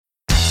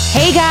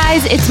Hey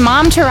guys, it's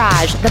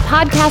Momtourage, the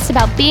podcast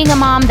about being a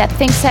mom that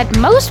thinks that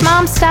most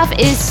mom stuff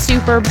is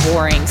super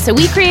boring. So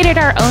we created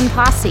our own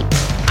posse.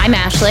 I'm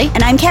Ashley.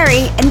 And I'm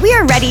Carrie, and we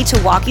are ready to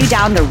walk you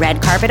down the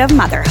red carpet of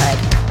motherhood.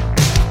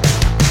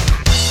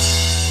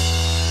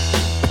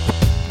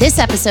 This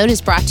episode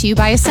is brought to you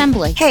by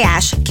Assembly. Hey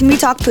Ash, can we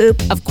talk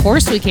poop? Of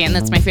course we can.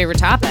 That's my favorite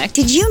topic.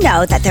 Did you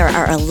know that there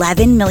are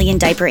 11 million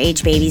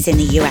diaper-age babies in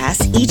the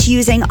U.S., each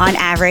using, on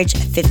average,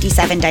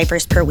 57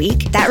 diapers per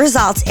week? That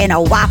results in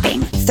a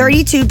whopping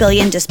 32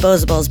 billion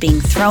disposables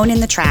being thrown in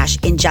the trash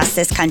in just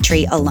this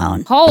country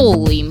alone.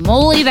 Holy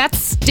moly, that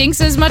stinks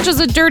as much as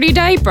a dirty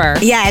diaper.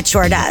 Yeah, it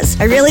sure does.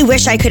 I really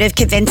wish I could have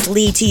convinced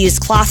Lee to use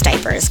cloth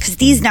diapers, because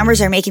these numbers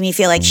are making me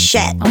feel like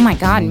shit. Oh my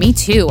God, me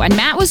too. And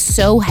Matt was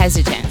so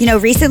hesitant. You know,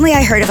 recently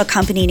I heard of a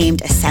company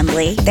named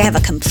Assembly. They have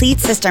a complete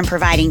system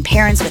providing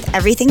parents with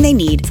everything they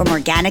need, from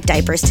organic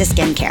diapers to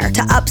skincare,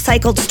 to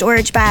upcycled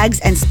storage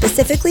bags and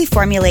specifically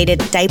formulated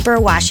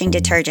diaper washing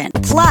detergent.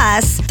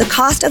 Plus, the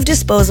cost of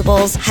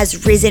disposables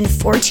has risen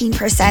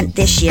 14%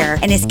 this year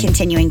and is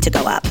continuing to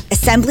go up.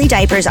 Assembly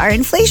diapers are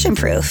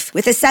inflation-proof.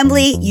 With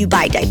Assembly, you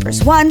buy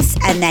diapers once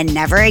and then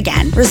never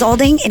again,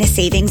 resulting in a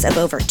savings of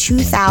over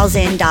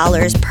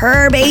 $2,000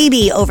 per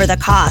baby over the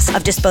cost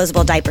of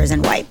disposable diapers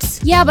and wipes.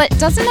 Yeah, but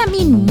doesn't that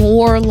mean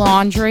more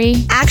laundry?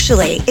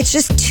 Actually, it's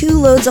just 2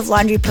 loads of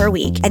laundry per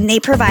week, and they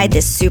provide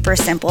this super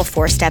simple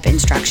 4-step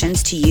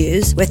instructions to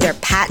use with their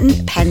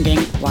patent-pending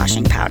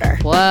washing powder.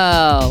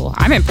 Whoa,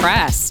 I'm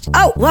impressed.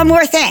 Oh, one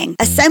more thing.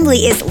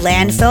 Assembly is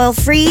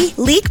landfill-free,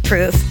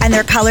 leak-proof, and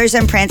their colors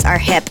and prints are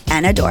hip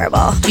and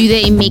adorable. Do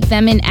they make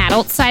them in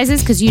adult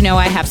sizes? Because you know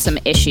I have some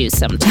issues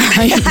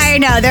sometimes. I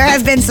know, there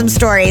have been some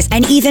stories.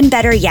 And even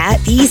better yet,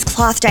 these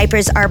cloth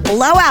diapers are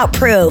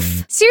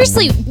blowout-proof.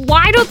 Seriously,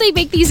 why don't they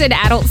make these in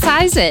adult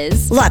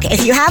sizes? Look,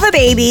 if you have a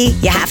baby,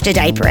 you have to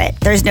diaper it.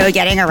 There's no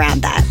getting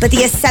around that. But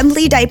the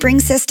Assembly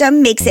diapering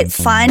system makes it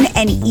fun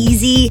and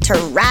easy to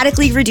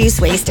radically reduce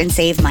waste and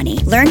save money.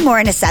 Learn more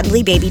at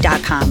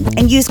assemblybaby.com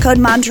and use code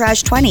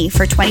MOMTOURAGE20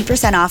 for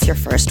 20% off your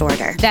first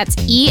order. That's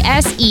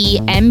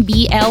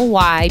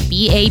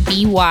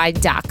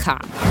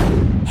ESEMBLYBABY.com.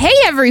 Hey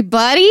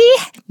everybody!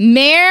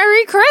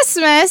 Merry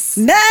Christmas!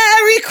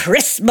 Merry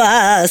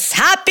Christmas!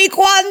 Happy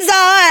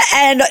Kwanzaa!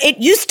 And it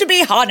used to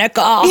be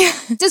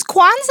Hanukkah. Does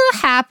Kwanzaa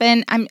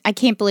happen? I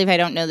can't believe I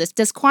don't know this.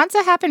 Does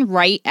Kwanzaa happen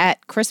right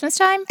at Christmas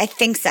time? I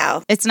think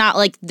so. It's not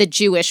like the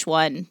Jewish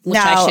one, which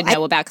I should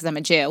know about because I'm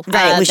a Jew.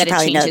 Right, we should that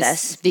probably it know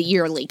changes this. The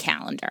yearly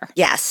calendar.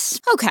 Yes.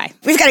 Okay.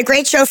 We've got a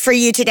great show for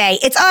you today.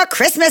 It's our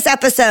Christmas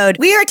episode.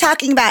 We are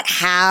talking about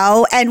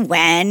how and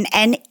when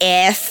and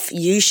if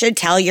you should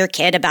tell your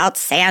kid about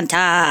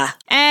Santa.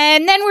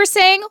 And then we're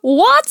saying,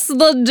 what's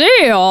the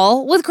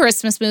deal with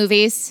Christmas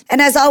movies?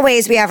 And as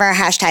always, we have our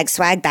hashtag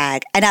swag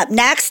bag. And up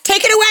next,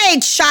 take it away,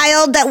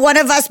 child that one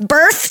of us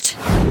birthed.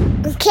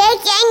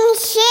 Kicking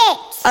shit.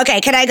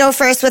 Okay, can I go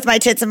first with my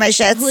tits and my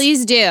shits?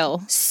 Please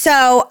do.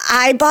 So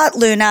I bought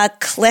Luna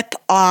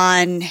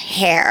clip-on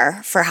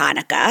hair for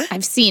Hanukkah.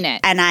 I've seen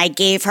it. And I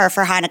gave her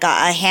for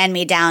Hanukkah a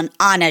hand-me-down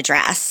Anna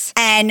dress.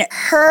 And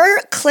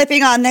her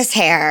clipping on this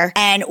hair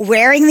and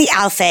wearing the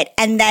outfit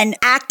and then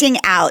acting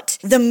out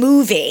the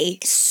movie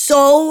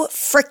so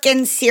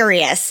freaking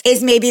serious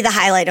is maybe the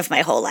highlight of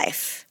my whole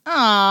life.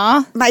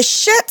 Aw. My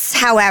shits,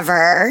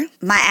 however,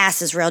 my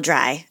ass is real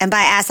dry. And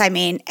by ass, I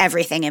mean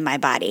everything in my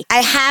body.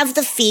 I have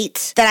the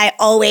feet that I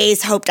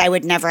always hoped I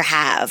would never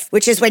have,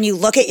 which is when you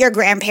look at your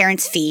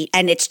grandparents' feet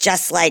and it's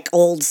just like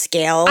old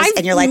scales.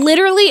 And you're like,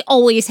 literally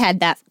always had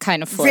that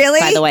kind of foot, really?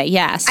 By the way,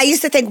 yes. I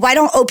used to think, why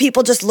don't old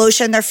people just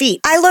lotion their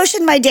feet? I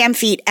lotion my damn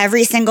feet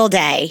every single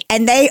day,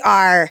 and they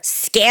are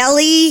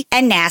scaly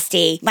and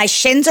nasty. My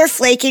shins are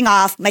flaking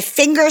off. My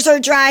fingers are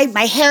dry.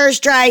 My hair is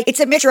dry. It's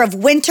a mixture of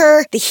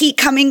winter, the heat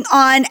coming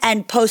on,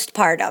 and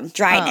postpartum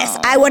dryness.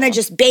 Oh. I want to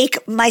just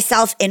bake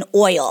myself in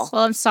oil.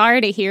 Well, I'm sorry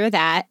to hear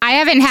that. I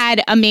haven't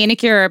had a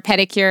manicure or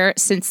pedicure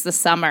since the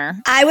summer.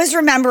 I was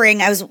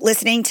remembering, I was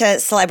listening to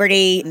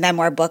Celebrity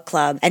Memoir Book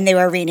Club, and they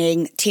were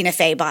reading Tina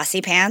Fey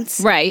Bossy Pants.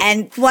 Right.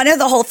 And one of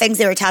the whole things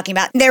they were talking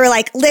about, they were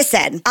like,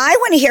 listen, I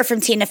want to hear from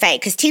Tina Fey,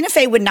 because Tina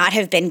Fey would not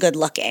have been good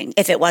looking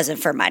if it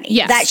wasn't for money.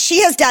 Yes. That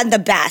she has done the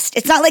best.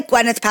 It's not like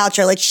Gwyneth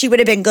Paltrow, like she would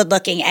have been good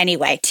looking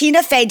anyway.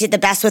 Tina Fey did the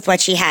best with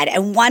what she had.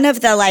 And one of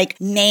the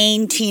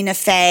main Tina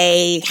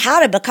Fey,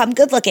 how to become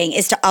good looking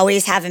is to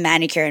always have a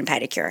manicure and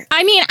pedicure.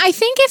 I mean, I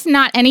think if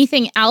not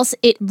anything else,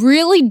 it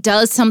really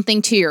does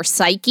something to your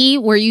psyche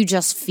where you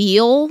just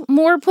feel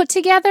more put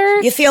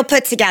together. You feel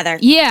put together.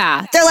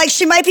 Yeah. They're like,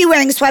 she might be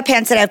wearing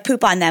sweatpants that have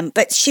poop on them,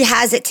 but she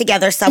has it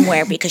together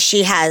somewhere because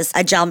she has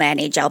a gel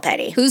mani, gel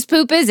petty. Whose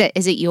poop is it?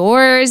 Is it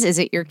yours? Is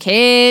it your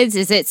kids?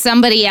 Is it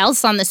somebody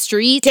else on the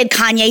street? Did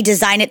Kanye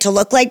design it to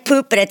look like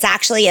poop, but it's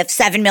actually a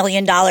 $7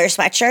 million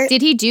sweatshirt?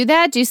 Did he do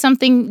that? Do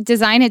something,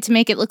 design it to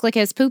make it look like it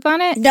has poop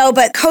on it? No,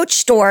 but Coach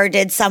Store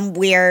did some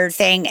weird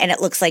thing and it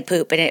looks like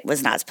poop and it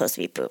was not supposed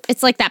to be poop.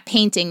 It's like that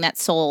painting that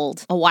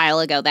sold a while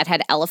ago that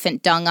had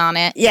elephant dung on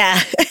it. Yeah.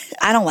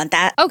 I don't want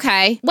that.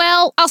 Okay.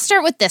 Well, I'll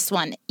start with this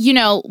one.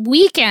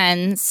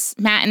 Weekends,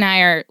 Matt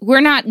and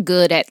we're not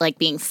good at like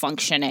being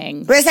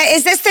functioning.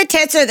 Is this the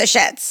tits or the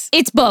shits?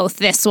 It's both,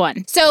 this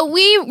one. So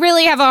we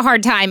really have a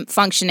hard time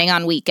functioning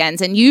on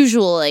weekends. And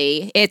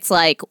usually it's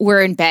like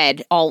we're in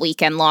bed all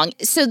weekend long.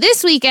 So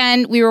this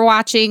weekend we were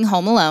watching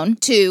Home Alone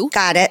 2.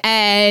 Got it.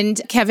 And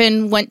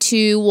Kevin went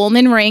to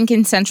Woolman Rink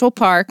in Central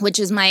Park, which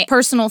is my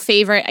personal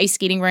favorite ice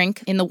skating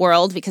rink in the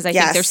world because I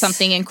think there's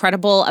something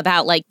incredible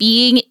about like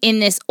being in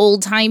this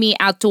old-timey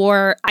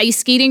outdoor ice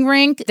skating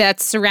rink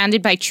that's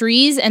surrounded by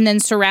trees and then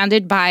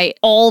surrounded by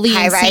all the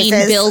insane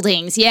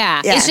buildings.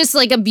 Yeah. It's just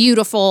like a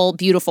beautiful,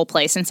 beautiful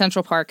place. And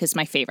Central Park is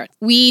my favorite.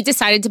 We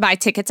decided to buy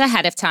tickets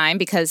ahead of time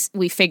because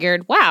we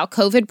figured, wow,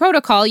 COVID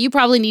protocol, you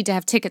probably need to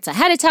have tickets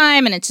ahead of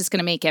time and it's just going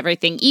to make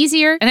everything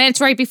easier. And then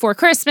it's right before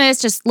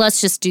Christmas.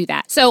 Let's just do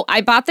that. So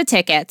I bought the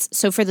tickets.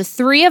 So for the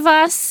three of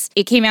us,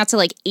 it came out to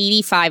like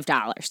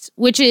 $85,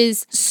 which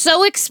is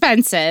so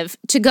expensive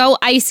to go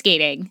ice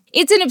skating.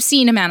 It's an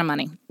obscene amount of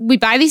money. We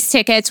buy these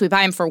tickets. We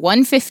buy them for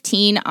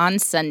 $115 on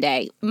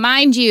Sunday.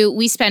 Mind you,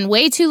 we spend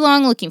way too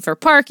long looking for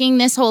parking.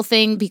 This whole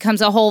thing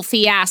becomes a whole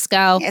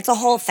fiasco. It's a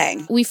whole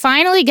thing. We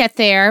finally get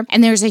there,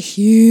 and there's a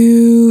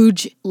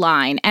huge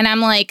line. And I'm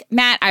like,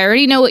 Matt, I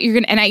already know what you're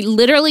going to... And I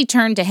literally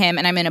turned to him,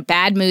 and I'm in a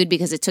bad mood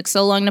because it took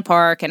so long to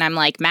park. And I'm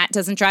like, Matt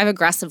doesn't drive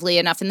aggressively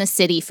enough in the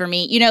city for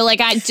me.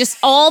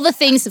 All the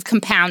things have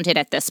compounded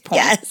at this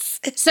point. Yes.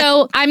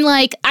 So I'm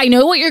like, I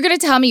know what you're going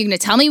to tell me. You're going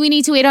to tell me we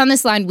need to wait on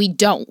this line. We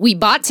don't. We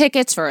bought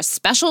tickets for a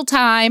special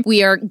time.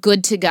 We are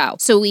good to go.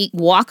 So we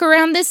walk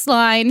around this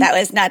line. That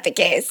was not the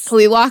case.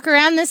 We walk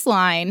around this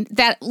line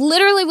that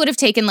literally would have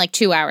taken like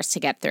 2 hours to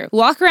get through.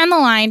 Walk around the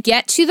line,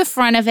 get to the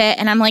front of it,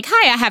 and I'm like,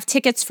 hi, I have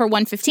tickets for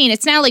 $115.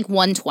 It's now like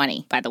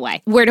 $120, by the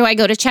way. Where do I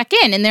go to check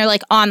in? And they're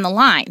like, on the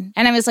line.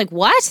 And I was like,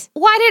 what?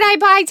 Why did I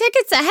buy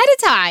tickets ahead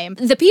of time?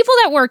 The people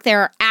that work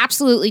there are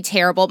absolutely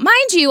terrible.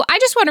 Mind you, I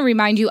just want to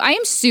remind you, I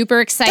am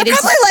super excited. They're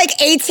probably like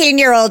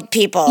 18-year-old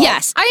people.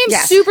 Yes. I am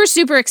super,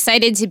 super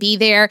excited to be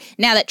there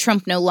now that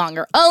Trump no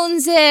longer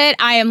owns it.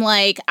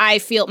 I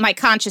feel my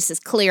conscience is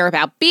clear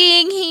about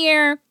being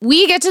here.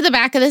 We get to the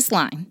back of this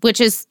line, which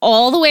is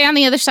all the way on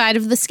the other side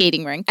of the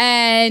skating rink.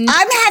 And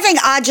I'm having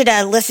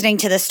agita listening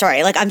to this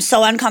story. Like, I'm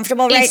so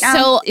uncomfortable right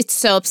now. It's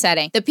so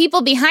upsetting. The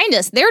people behind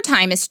us, their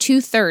time is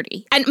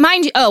 2:30. And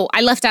mind you,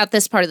 I left out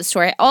this part of the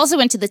story. I also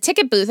went to the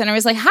ticket booth and I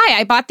was like, hi,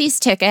 I bought these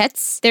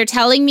tickets. They're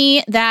telling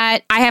me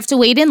that I have to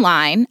wait in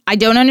line. I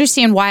don't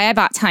understand why I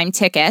bought time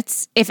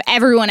tickets if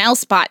everyone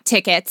else bought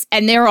tickets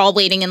and they're all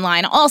waiting in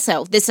line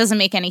also. This doesn't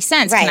make any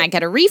sense. Right. Can I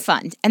get a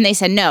refund? And they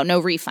said, no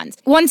refunds.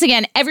 Once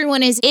again,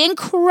 everyone is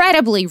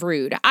incredibly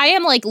rude. I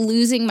am like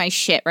losing my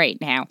shit right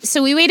now.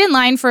 So we wait in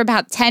line for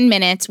about 10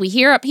 minutes. We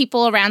hear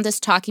people around us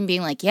talking,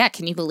 being like, yeah,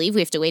 can you believe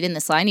we have to wait in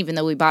this line even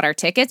though we bought our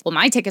tickets? Well,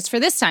 my ticket's for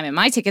this time and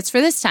my ticket's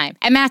for this time.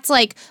 And Matt's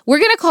like, we're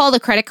going to call the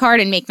credit card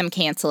and make them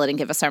cancel it and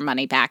give us our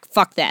money back.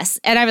 Fuck this.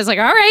 And I was like,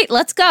 all right,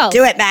 let's go.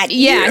 Do it, Matt.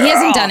 Yeah, he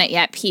hasn't done it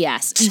yet,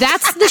 P.S.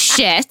 That's the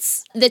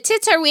shits. The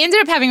tits are, we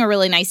ended up having a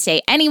really nice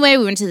day anyway.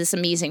 We went to this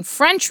amazing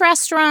French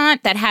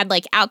restaurant that had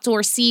like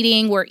outdoor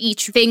seating where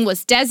each thing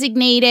was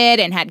designated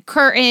and had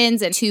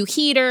curtains and 2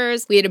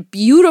 heaters. We had a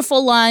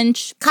beautiful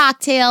lunch,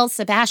 cocktails.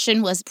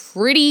 Sebastian was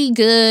pretty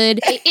good.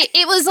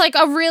 It was like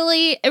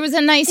it was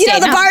a nice day.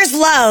 The bar's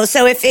low,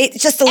 so if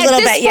it's just a little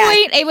bit, At this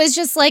point, it was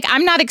just like,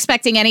 I'm not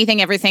expecting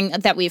anything. Everything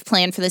that we've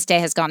planned for this day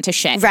has gone to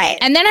shit. Right.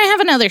 And then I have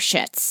another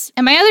shits.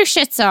 And my other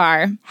shits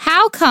are,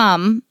 how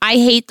come I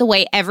hate the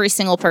way every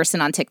single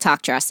person on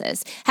TikTok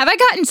dresses? Have I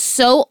gotten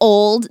so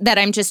old that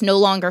I'm just no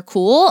longer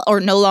cool or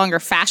no longer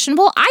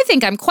fashionable? I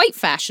think I'm quite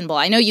fashionable.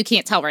 I know you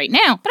can't tell right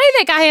now, but I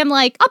think I am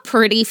like a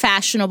pretty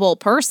fashionable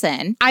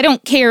person. I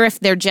don't care if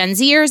they're Gen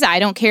Zers. I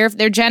don't care if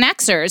they're Gen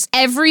Xers.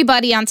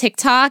 Everybody on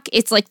TikTok,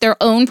 it's like their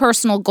own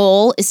personal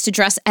goal is to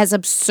dress as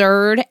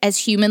absurd as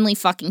humanly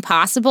fucking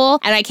possible,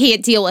 and I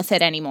can't deal with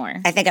it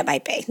anymore. I think it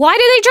might be. Why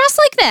do they dress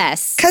like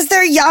this? Because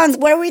they're young.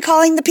 What are we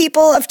calling the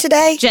people of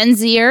today? Gen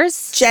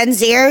Zers. Gen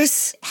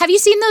Zers. Have you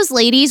seen those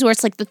ladies where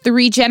it's like the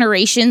 3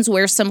 generations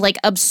wear some like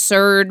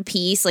absurd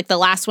piece? Like the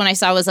last one I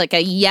saw was like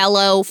a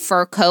yellow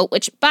fur coat,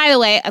 which by the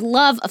way, I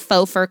love a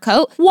faux fur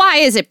coat. Why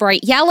is it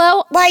bright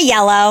yellow? Why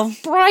yellow?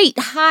 Bright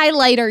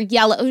highlighter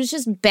yellow. It was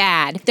just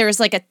bad. There's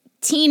like a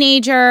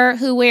teenager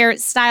who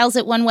styles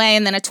it one way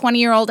and then a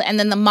 20-year-old and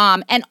then the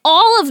mom. And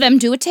all of them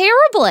do it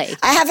terribly.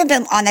 I haven't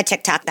been on the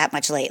TikTok that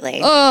much lately.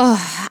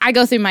 Oh, I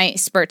go through my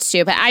spurts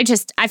too, but I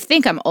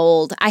think I'm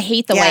old. I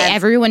hate the way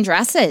everyone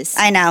dresses.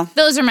 I know.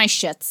 Those are my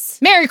shits.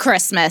 Merry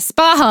Christmas.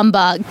 Bah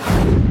humbug.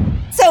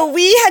 So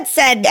we had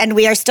said, and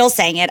we are still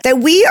saying it, that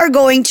we are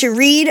going to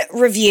read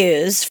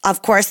reviews,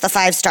 of course, the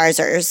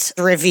 5-starsers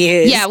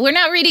reviews. Yeah, we're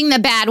not reading the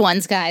bad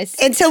ones, guys.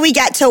 Until we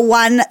get to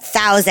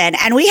 1,000.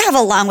 And we have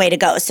a long way to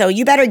go. So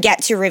you better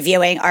get to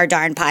reviewing our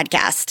darn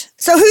podcast.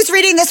 So who's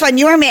reading this one,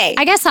 you or me?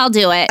 I guess I'll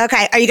do it.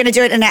 Okay. Are you going to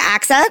do it in an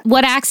accent?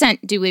 What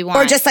accent do we want?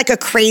 Or just like a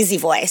crazy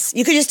voice?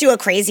 You could just do a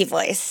crazy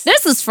voice.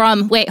 This is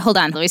from, wait, hold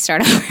on. Let me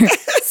start over.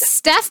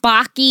 Steph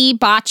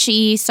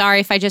Bocci, sorry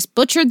if I just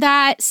butchered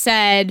that,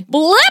 said,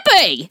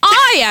 Blippi!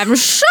 I am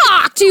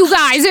shocked you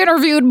guys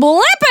interviewed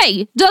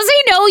Blippi! Does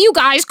he know you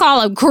guys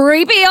call him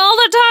creepy all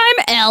the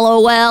time?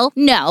 LOL.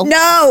 No.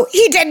 No,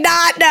 he did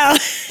not know.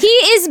 He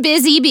is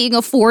busy being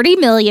a 40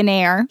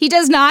 millionaire. He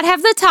does not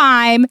have the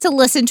time to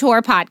listen to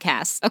our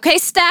podcast. Okay,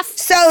 Steph?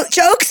 So,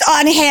 joke's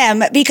on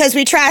him because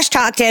we trash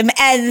talked him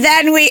and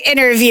then we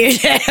interviewed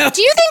him.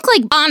 Do you think,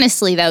 like,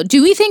 honestly, though,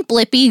 do we think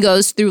Blippi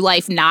goes through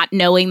life not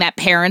knowing that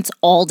parents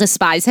all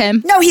despise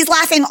him? No, he's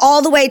laughing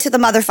all the way to the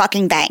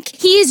motherfucking bank.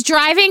 He's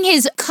driving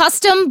his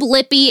custom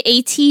Blippi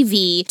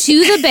ATV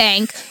to the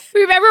bank.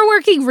 Remember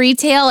working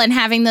retail and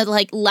having the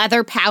like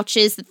leather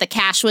pouches that the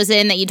cash was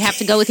in that you'd have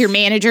to go with your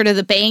manager to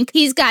the bank?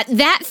 He's got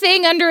that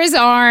thing under his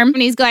arm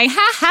and he's going,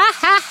 ha, ha,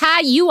 ha,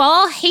 ha, you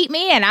all hate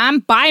me and I'm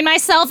buying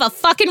myself a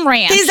fucking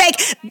ranch. He's like,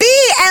 BLIPPI,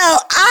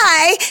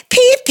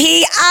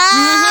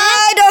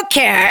 I don't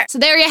care. So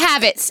there you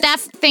have it.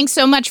 Steph, thanks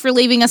so much for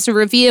leaving us a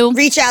review.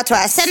 Reach out to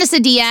us. Send us a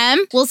DM.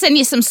 We'll send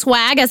you some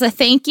swag as a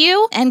thank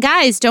you. And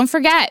guys, don't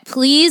forget,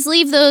 please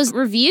leave those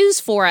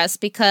reviews for us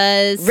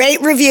because...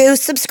 Rate, review,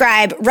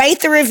 subscribe, write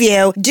the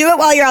review. Do it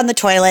while you're on the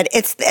toilet.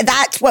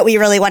 That's what we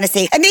really want to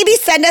see. And maybe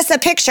send us a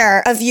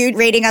picture of you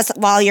rating us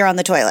while you're on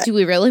the toilet. Do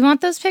we really want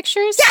those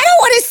pictures? Yeah, I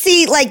don't want to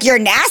see like your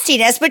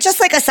nastiness, but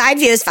just like a side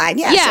view is fine.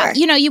 Yeah, sure.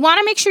 You know, you want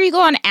to make sure you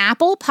go on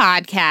Apple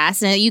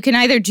Podcasts. And you can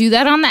either do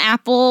that on the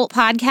Apple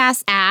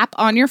Podcast app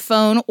on your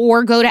phone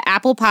or go to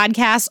Apple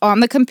Podcasts on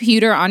the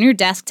computer on your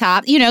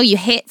desktop. You know, you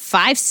hit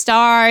 5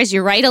 stars,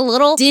 you write a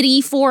little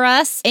ditty for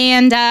us,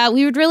 and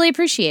we would really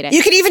appreciate it.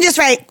 You can even just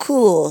write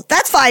cool.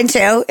 That's fine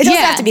too. It doesn't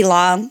have to be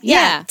long.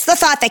 Yeah. It's the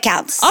thought that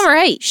counts. All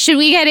right. Should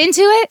we get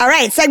into it? All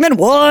right. Segment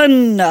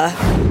 1.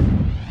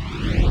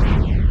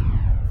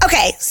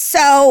 Okay,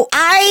 so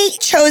I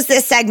chose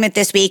this segment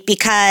this week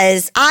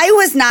because I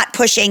was not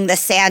pushing the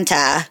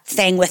Santa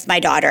thing with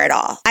my daughter at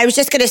all. I was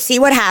just going to see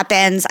what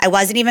happens. I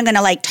wasn't even going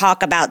to like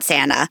talk about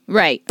Santa.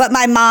 Right. But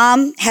my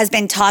mom has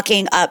been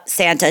talking up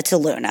Santa to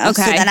Luna.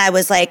 Okay. So then I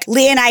was like,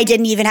 Leah and I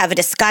didn't even have a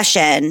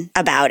discussion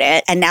about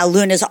it. And now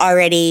Luna's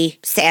already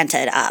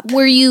Santa'd up.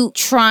 Were you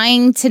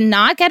trying to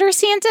not get her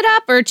Santa'd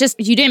up or just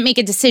you didn't make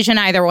a decision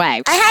either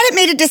way? I hadn't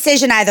made a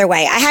decision either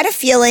way. I had a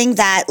feeling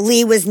that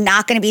Lee was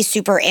not going to be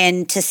super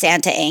into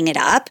Santa-ing it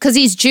up. Because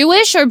he's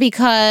Jewish or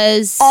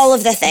because... all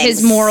of the things.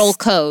 His moral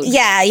code.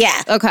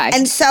 Yeah. Okay.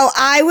 And so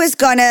I was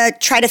going to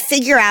try to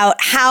figure out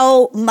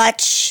how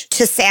much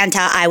to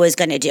Santa I was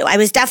going to do. I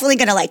was definitely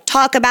going to like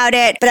talk about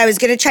it, but I was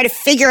going to try to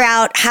figure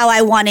out how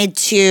I wanted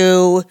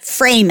to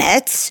frame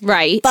it.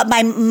 Right. But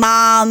my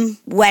mom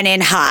went in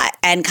hot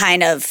and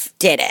kind of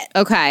did it.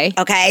 Okay.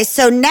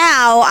 So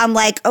now I'm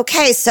like,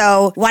 okay,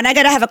 so one, I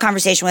got to have a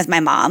conversation with my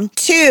mom.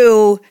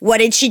 2, what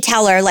did she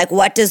tell her? Like,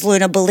 what does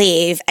Luna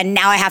believe? And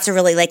now I have to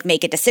really like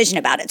make a decision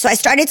about it. So I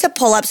started to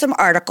pull up some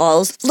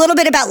articles, a little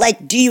bit about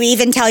like, do you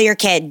even tell your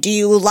kid? Do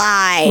you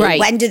lie? Right.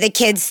 When do the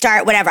kids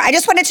start? Whatever. I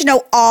just wanted to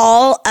know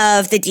all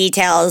of the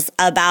details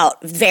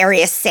about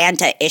various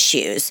Santa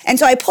issues. And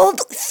so I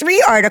pulled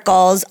 3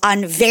 articles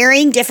on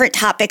varying different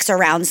topics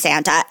around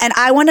Santa. And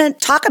I want to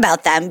talk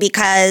about them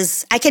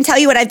because I can tell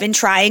you what I've been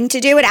trying to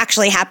do. It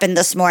actually happened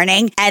this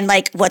morning and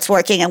like what's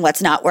working and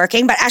what's not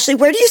working. But Ashley,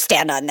 where do you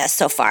stand on this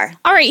so far?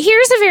 All right,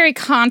 here's a very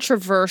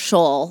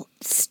controversial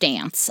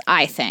stance,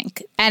 I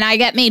think. And I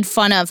get made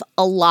fun of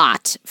a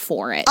lot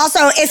for it. Also,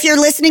 if you're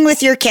listening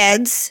with your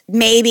kids,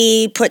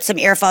 maybe put some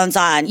earphones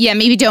on. Yeah,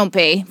 maybe don't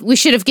be. We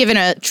should have given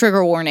a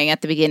trigger warning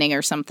at the beginning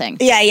or something.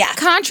 Yeah.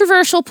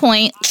 Controversial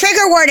point.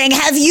 Trigger warning.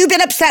 Have you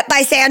been upset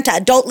by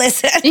Santa? Don't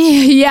listen.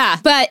 Yeah,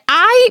 but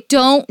I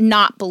don't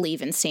not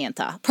believe in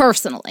Santa,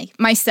 personally,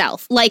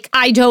 myself. Like,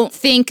 I don't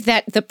think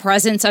that the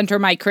presents under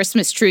my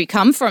Christmas tree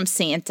come from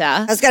Santa.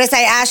 I was going to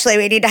say, Ashley,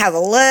 we need to have a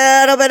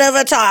little bit of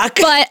a talk.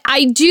 But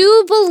I do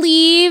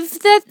believe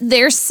that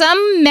there's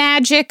some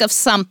magic of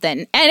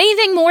something.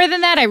 Anything more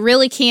than that, I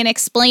really can't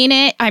explain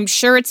it. I'm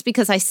sure it's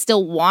because I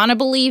still want to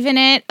believe in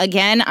it.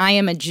 Again, I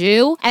am a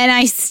Jew, and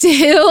I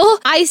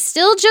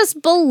still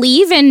just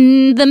believe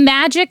in the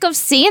magic of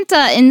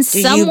Santa in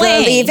some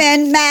way. Do you believe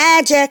in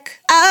magic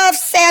of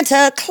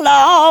Santa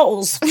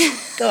Claus?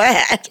 Go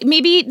ahead.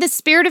 Maybe the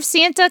spirit of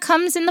Santa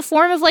comes in the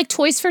form of like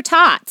Toys for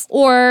Tots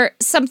or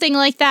something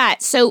like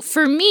that. So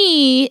for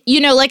me,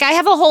 you know, like I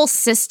have a whole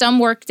system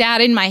worked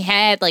out in my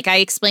head. Like I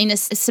explained to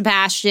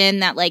Sebastian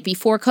that like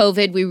before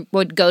COVID, we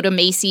would go to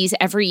Macy's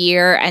every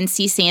year and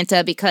see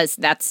Santa because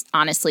that's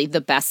honestly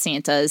the best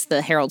Santa is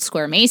the Herald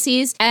Square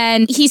Macy's.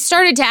 And he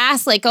started to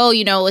ask like, oh,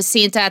 you know, is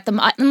Santa at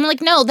the... I'm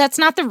like, no, that's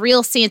not the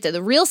real Santa.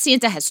 The real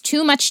Santa has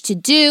too much to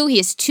do. He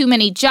has too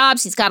many jobs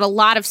jobs. He's got a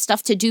lot of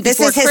stuff to do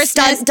before Christmas. This is his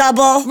stunt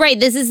double. Right.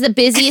 This is the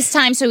busiest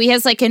time. So he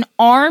has like an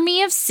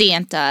army of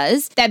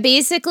Santas that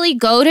basically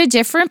go to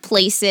different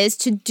places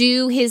to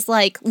do his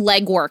like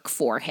legwork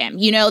for him.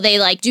 You know, they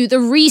like do the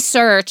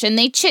research and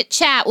they chit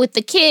chat with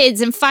the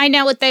kids and find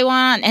out what they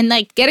want and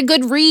like get a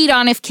good read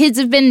on if kids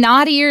have been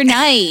naughty or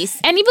nice.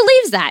 And he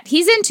believes that.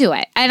 He's into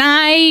it. And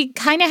I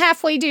kind of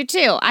halfway do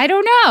too. I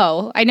don't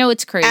know. I know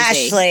it's crazy.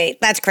 Ashley,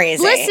 that's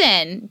crazy.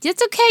 Listen,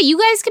 it's okay. You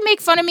guys can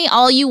make fun of me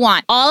all you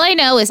want. All I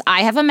know is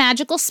I have a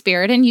magical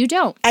spirit and you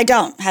don't. I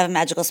don't have a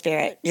magical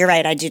spirit. You're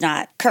right. I do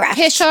not. Correct.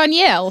 Pish on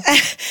you.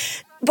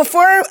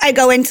 Before I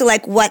go into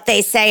like what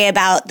they say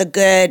about the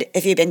good,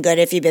 if you've been good,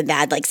 if you've been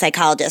bad, like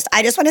psychologists,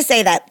 I just want to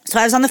say that, so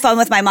I was on the phone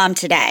with my mom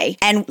today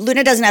and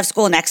Luna doesn't have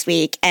school next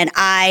week and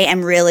I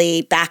am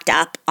really backed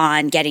up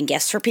on getting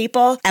gifts for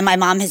people and my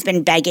mom has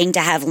been begging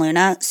to have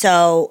Luna.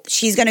 So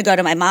she's going to go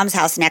to my mom's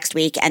house next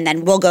week and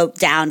then we'll go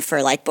down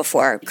for like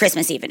before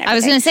Christmas Eve and everything. I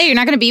was going to say, you're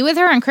not going to be with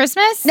her on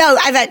Christmas? No,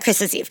 I've had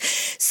Christmas Eve.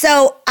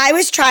 So I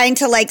was trying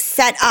to like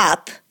set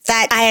up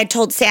that I had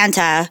told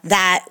Santa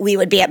that we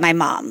would be at my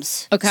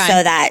mom's. Okay.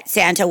 So that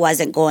Santa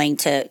wasn't going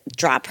to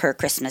drop her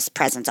Christmas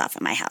presents off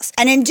at my house.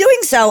 And in doing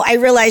so, I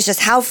realized just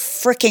how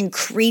freaking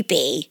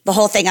creepy the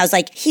whole thing. I was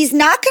like, he's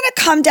not going to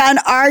come down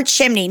our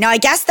chimney. Now, I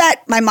guess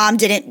that my mom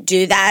didn't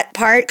do that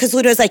part because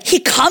Luna was like, he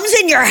comes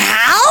in your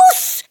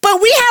house? But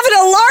we have an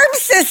alarm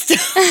system.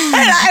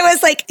 And I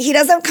was like, he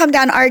doesn't come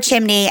down our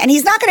chimney and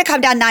he's not going to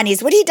come down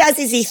Nani's. What he does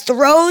is he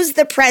throws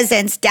the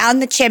presents down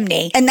the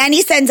chimney and then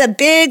he sends a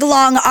big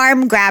long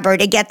arm grabber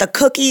to get the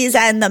cookies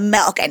and the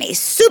milk and he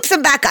soups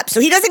them back up. So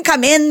he doesn't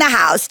come in the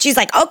house. She's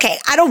like, okay,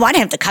 I don't want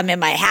him to come in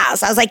my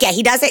house. I was like, yeah,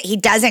 he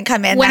doesn't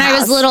come in when the house. When I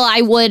was little,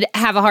 I would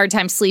have a hard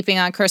time sleeping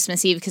on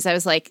Christmas Eve because I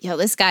was like, yo,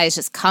 this guy is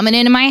just coming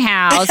into my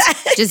house,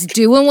 just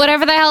doing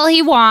whatever the hell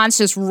he wants,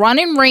 just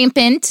running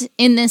rampant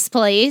in this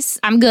place.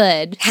 I'm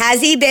good.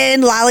 Has he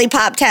been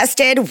lollipop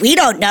tested? We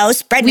don't know.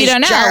 Spreading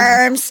his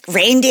germs,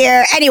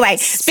 reindeer. Anyway.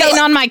 Spitting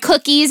on my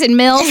cookies and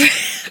milk.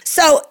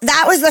 So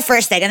that was the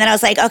first thing. And then I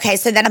was like, okay,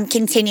 so then I'm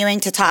continuing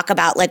to talk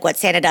about like what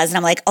Santa does. And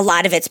I'm like, a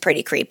lot of it's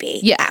pretty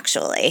creepy,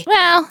 actually.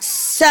 Well.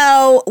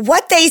 So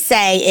what they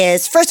say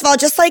is, first of all,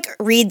 just like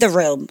read the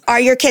room. Are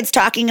your kids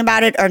talking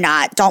about it or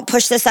not? Don't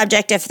push the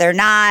subject if they're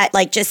not.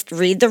 Like just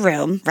read the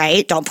room,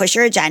 right? Don't push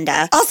your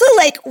agenda. Also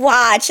like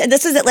watch, and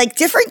this is it, like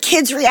different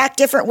kids react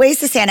different ways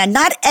to Santa.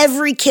 Not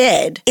every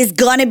kid is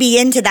gonna be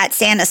into that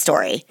Santa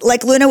story.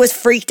 Like Luna was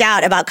freaked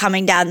out about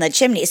coming down the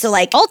chimney. So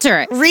like alter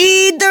it.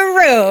 Read the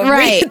room.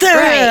 Right. Read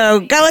the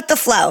room. Go with the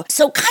flow.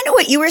 So kind of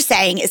what you were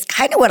saying is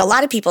kind of what a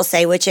lot of people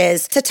say, which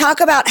is to talk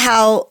about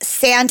how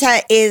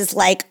Santa is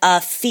like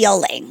a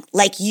feeling,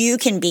 like you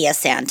can be a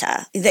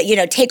Santa, that, you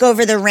know, take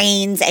over the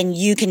reins and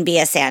you can be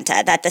a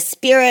Santa, that the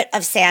spirit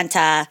of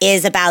Santa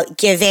is about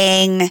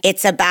giving,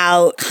 it's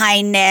about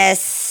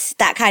kindness,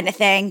 that kind of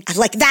thing.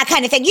 Like that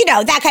kind of thing, you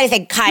know, that kind of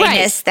thing,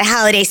 kindness, the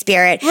holiday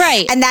spirit.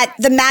 Right. And that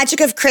the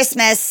magic of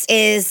Christmas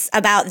is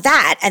about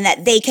that and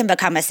that they can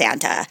become a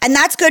Santa. And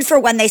that's good for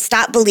when they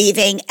stop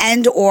believing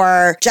and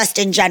or just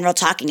in general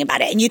talking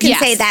about it. And you can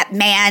say that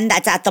man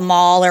that's at the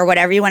mall or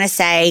whatever you want to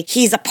say,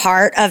 he's a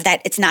part of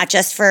that. It's not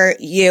just for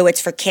you,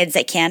 it's for kids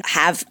that can't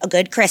have a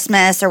good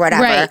Christmas or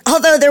whatever. Right.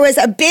 Although there was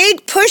a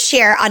big push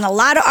here on a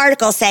lot of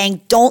articles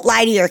saying, don't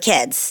lie to your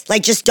kids.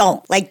 Like, just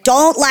don't. Like,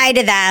 don't lie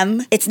to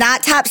them. It's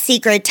not top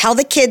secret. Tell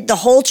the kid the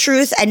whole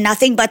truth and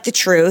nothing but the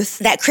truth.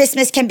 That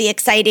Christmas can be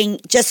exciting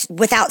just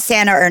without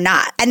Santa or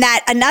not. And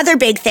that another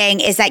big thing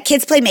is that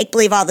kids play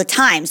make-believe all the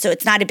time. So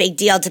it's not a big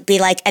deal to be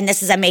like, and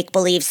this is a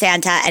make-believe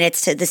Santa and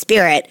it's to the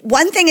spirit.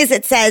 One thing is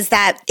it says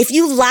that if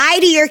you lie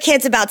to your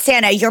kids about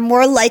Santa, you're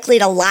more likely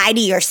to lie to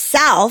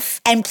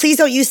yourself. And please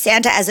don't use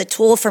Santa as a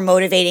tool for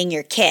motivating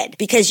your kid,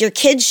 because your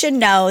kids should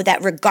know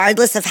that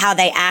regardless of how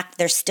they act,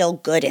 they're still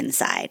good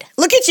inside.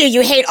 Look at you.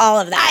 You hate all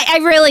of that. I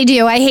really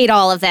do. I hate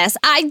all of this.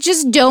 I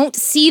just don't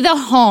see the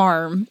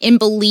harm in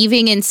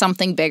believing in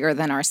something bigger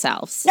than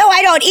ourselves. No,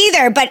 I don't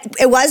either. But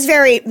it was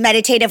very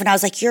meditative. And I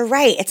was like, you're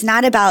right. It's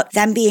not about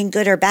them being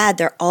good or bad.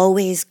 They're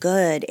always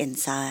good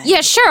inside.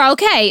 Yeah, sure.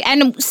 Okay.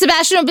 And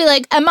Sebastian will be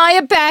like, am I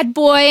a bad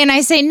boy? And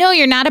I say, no,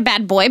 you're not a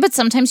bad boy, but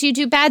sometimes you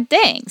do bad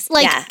things.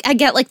 Like, I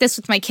get like this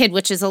with my kid,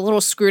 which is a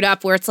little screwed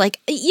up, where it's like,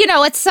 you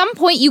know, at some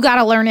point you got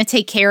to learn to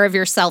take care of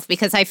yourself,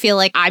 because I feel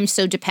like I'm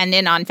so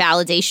dependent on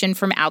validation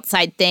from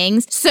outside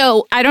things.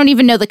 So I don't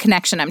even know the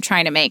connection I'm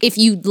trying to make. If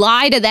you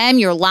lie to them,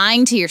 you're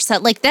lying to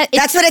yourself. Like that.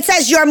 That's what it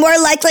says. You're more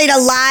likely to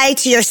lie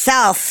to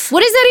yourself.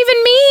 What does that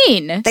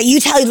even mean? That you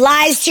tell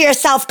lies to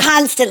yourself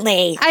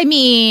constantly. I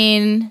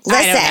mean,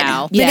 listen, I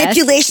don't know.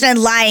 Manipulation and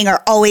lying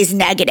are always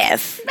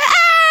negative.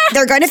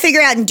 They're going to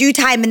figure out in due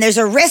time, and there's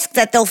a risk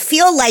that they'll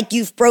feel like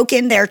you've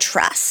broken their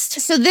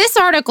trust. So this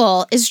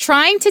article is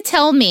trying to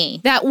tell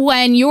me that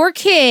when your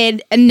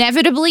kid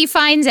inevitably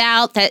finds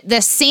out that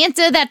the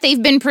Santa that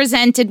they've been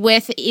presented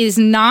with is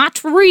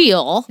not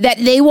real, that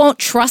they won't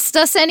trust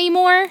us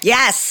anymore?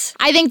 Yes.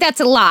 I think that's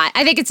a lot.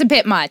 I think it's a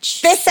bit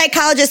much. This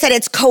psychologist said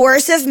it's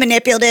coercive,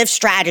 manipulative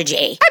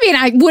strategy. I mean,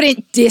 I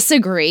wouldn't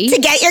disagree. To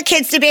get your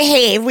kids to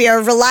behave, we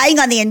are relying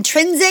on the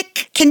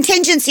intrinsic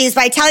contingencies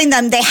by telling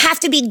them they have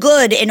to be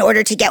good in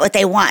order to get what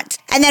they want.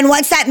 And then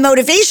once that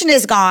motivation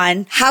is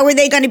gone, how are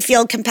they going to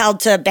feel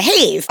compelled to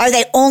behave? Are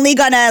they only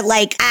going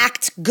to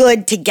act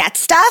good to get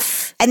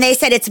stuff? And they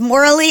said it's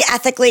morally,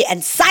 ethically,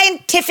 and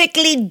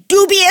scientifically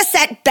dubious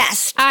at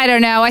best. I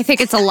don't know. I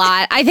think it's a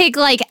lot. I think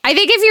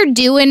if you're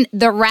doing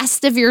the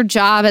rest of your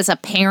job as a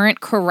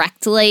parent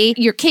correctly,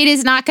 your kid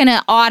is not going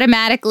to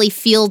automatically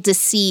feel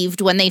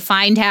deceived when they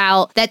find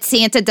out that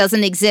Santa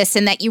doesn't exist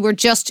and that you were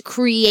just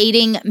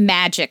creating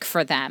magic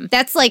for them.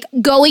 That's like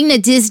going to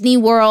Disney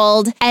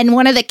World and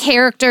one of the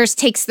characters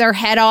takes their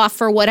head off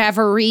for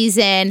whatever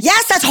reason.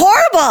 Yes, that's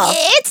horrible.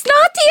 It's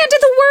not the end of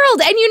the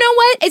world. And you know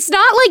what? It's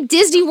not like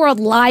Disney World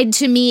lied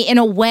to me in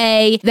a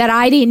way that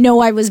I didn't know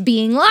I was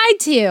being lied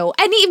to.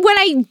 And when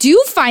I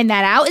do find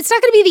that out, it's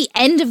not going to be the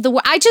end of the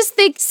world. I just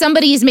think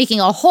somebody is making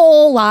a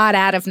whole lot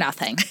out of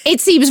nothing.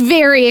 It seems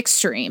very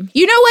extreme.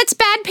 You know what's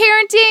bad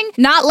parenting?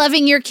 Not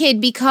loving your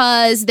kid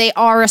because they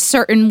are a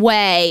certain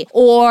way,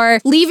 or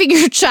leaving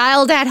your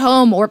child at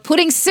home, or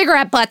putting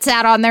cigarette butts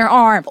out on their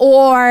arm,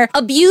 or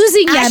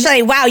abusing them.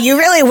 Actually, wow, you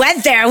really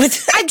went there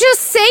with I'm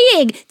just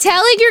saying,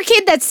 telling your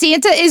kid that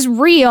Santa is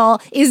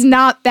real is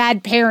not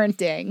bad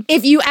parenting.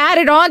 If you add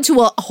it on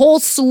to a whole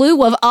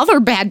slew of other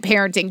bad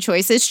parenting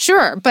choices,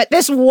 sure. But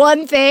this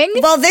one thing?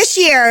 Well, this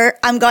year,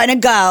 I'm going to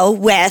go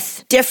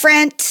with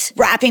different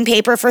wrapping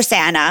paper for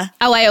Santa.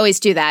 Oh, I always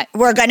do that.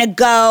 We're going to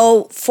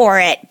go for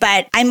it,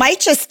 but I might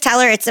just tell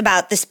her it's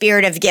about the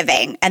spirit of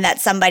giving and that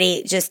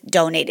somebody just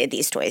donated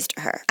these toys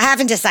to her. I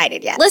haven't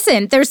decided yet.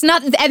 Listen, there's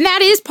not, and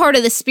that is part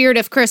of the spirit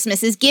of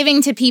Christmas, is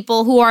giving to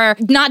people who are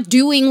not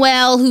doing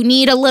well, who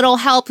need a little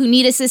help, who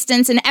need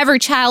assistance, and every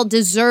child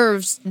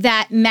deserves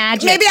that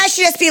magic. Maybe I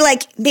should just be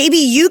like, maybe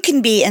you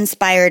can be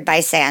inspired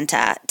by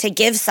Santa to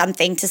give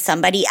something to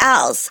somebody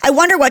else. I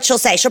wonder what she'll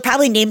say. She'll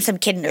probably name some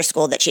kid in her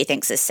school that she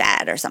thinks is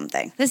sad or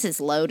something. This is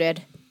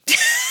loaded.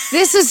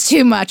 This is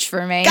too much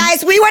for me.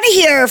 Guys, we want to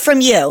hear from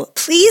you.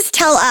 Please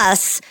tell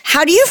us,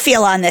 how do you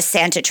feel on this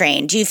Santa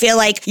train? Do you feel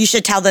like you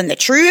should tell them the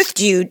truth?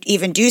 Do you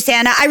even do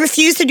Santa? I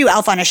refuse to do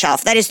Elf on a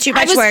Shelf. That is too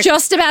much work. I was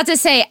just about to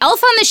say,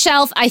 Elf on the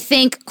Shelf, I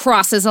think,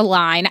 crosses a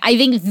line. I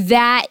think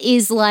that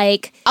is a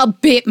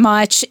bit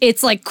much.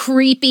 It's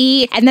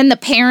creepy. And then the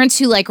parents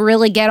who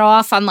really get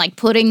off on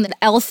putting the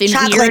elf in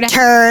chocolate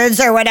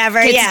turds or whatever.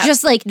 It's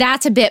just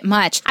that's a bit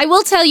much. I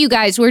will tell you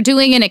guys, we're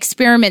doing an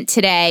experiment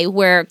today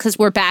because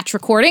we're batch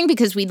recording,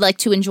 because we'd like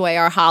to enjoy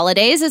our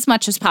holidays as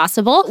much as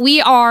possible.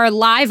 We are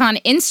live on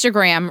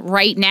Instagram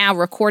right now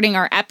recording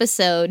our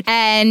episode,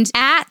 and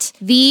at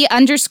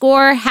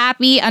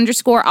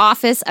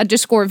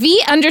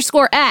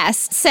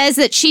the_happy_office_V_S says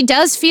that she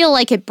does feel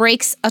like it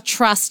breaks a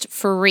trust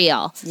for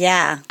real.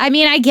 Yeah. I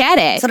mean, I get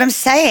it. That's what I'm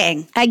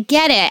saying. I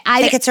get it.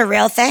 I think it's a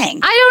real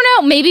thing. I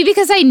don't know. Maybe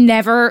because I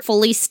never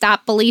fully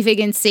stopped believing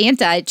in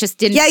Santa. It just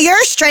didn't. Yeah, you're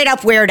a straight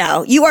up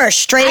weirdo. You are a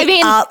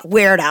straight up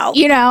weirdo.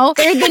 You know,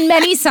 there have been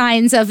many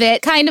signs of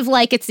it, kind of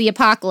like it's the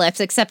apocalypse,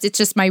 except it's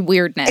just my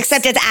weirdness.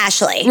 Except it's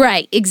Ashley.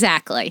 Right,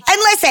 exactly. And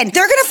listen,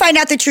 they're going to find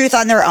out the truth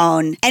on their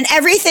own. And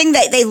everything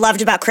that they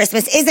loved about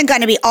Christmas isn't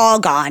going to be all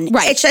gone.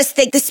 Right. It's just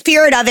the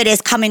spirit of it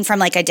is coming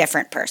from a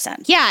different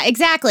person. Yeah,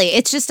 exactly.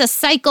 It's just a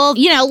cycle.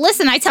 You know,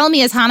 listen, I tell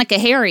me as Hanukkah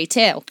Harry,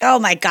 too. Oh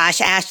my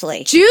gosh,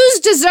 Ashley. Jews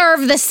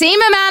deserve the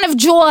same amount of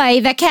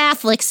joy that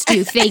Catholics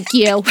do, thank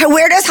you.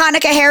 Where does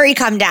Hanukkah Harry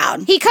come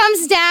down? He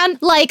comes down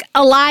like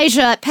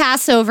Elijah at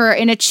Passover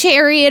in a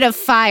chariot of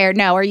fire.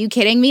 No, are you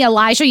kidding me?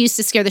 Elijah used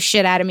to scare the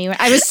shit out of me.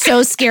 I was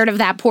so scared of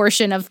that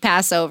portion of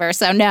Passover.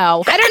 So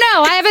no, I don't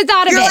know. I haven't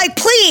thought of it. You're like,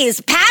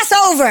 please, pass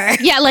over.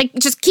 Yeah,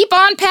 just keep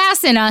on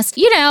passing us.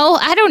 You know,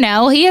 I don't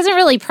know. He hasn't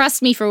really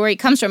pressed me for where he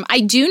comes from.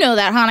 I do know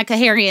that Hanukkah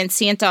Harry and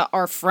Santa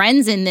are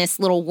friends in this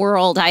little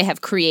world I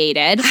have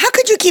created. How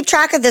could you keep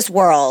track of this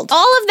world?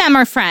 All of them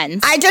are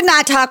friends. I did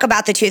not talk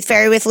about the Tooth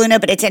Fairy with Luna,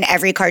 but it's in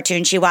every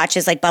cartoon she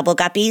watches, like Bubble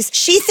Guppies.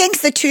 She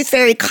thinks the Tooth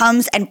Fairy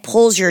comes and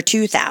pulls your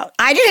tooth out.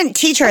 I didn't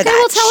teach her that.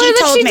 Well, tell her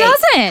that she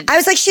doesn't. I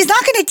was like, she's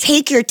not going to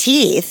take your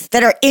teeth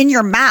that are in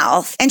your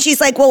mouth. And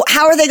she's like, well,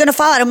 how are they going to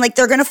fall out? I'm like,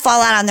 they're going to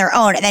fall out on their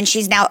own. And then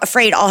she's now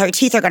afraid all her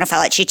teeth are going to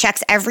fall out. She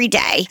checks every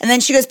day. And then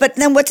she goes, but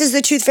then what does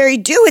the Tooth Fairy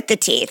do with the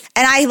teeth?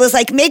 And I was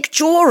like, make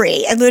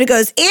jewelry. And Luna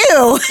goes,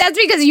 ew. That's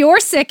because your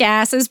sick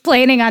ass is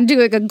planning on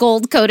doing a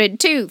gold-coated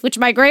tooth, which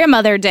my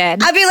grandmother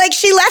did. I'd be like,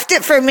 she left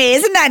it for me.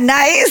 Isn't that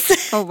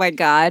nice? Oh, my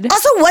God.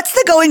 Also, what's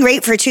the going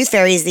rate for Tooth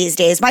Fairies these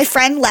days? My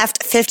friend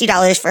left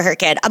 $50 for her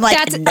kid. I'm like,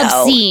 that's no.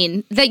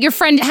 obscene. That your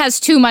friend has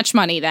too much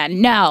money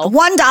then. No.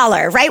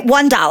 $1, right?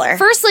 $1.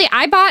 Firstly,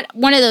 I bought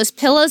one of those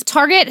pillows.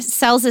 Target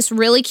sells this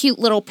really cute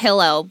little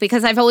pillow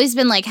because I've always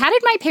been like, how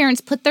did my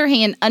parents put their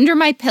hand under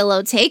my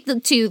pillow, take the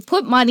tooth,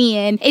 put money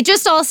in? It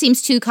just all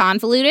seems too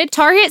convoluted.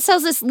 Target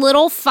sells this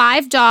little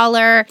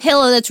 $5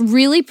 pillow that's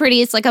really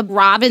pretty. It's like a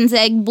robin's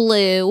egg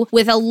blue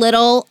with a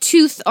little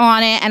tooth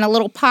on it and a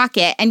little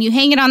pocket, and you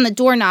hang it on the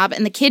doorknob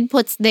and the kid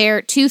puts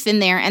their tooth in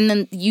there, and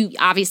then you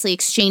obviously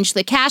exchange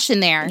the cash in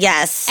there.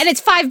 Yes. And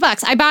it's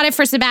 $5. I bought it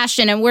for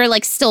Sebastian, and we're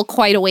like still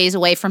quite a ways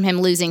away from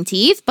him losing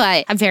teeth,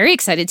 but I'm very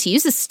excited to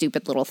use this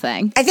stupid little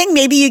thing. I think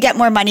maybe you get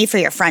more money for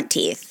your front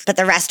teeth, but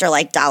the rest are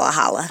like dollar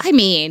holla. I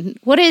mean,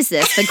 what is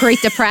this? The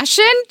Great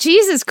Depression?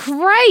 Jesus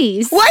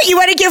Christ. What? You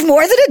want to give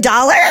more than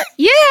 $1?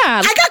 Yeah.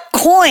 I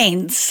got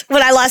coins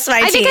when I lost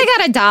my teeth. I think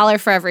I got $1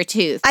 for every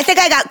tooth. I think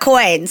I got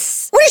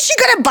coins. What is she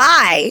going to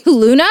buy? Who,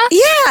 Luna?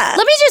 Yeah.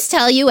 Let me just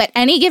tell you, at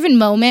any given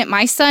moment,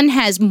 my son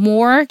has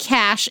more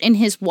cash in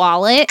his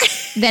wallet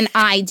than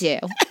I do.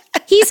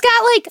 He's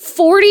got like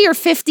 40 or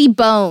 50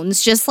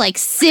 bones just like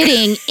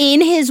sitting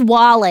in his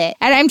wallet.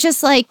 And I'm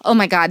just like, oh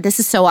my God, this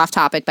is so off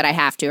topic, but I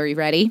have to. Are you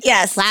ready?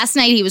 Yes. Last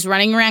night he was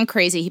running around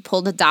crazy. He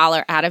pulled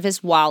 $1 out of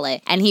his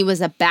wallet and he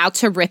was about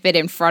to rip it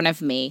in front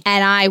of me.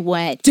 And I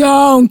went,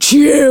 don't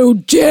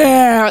you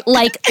dare.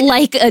 Like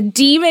a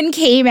demon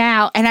came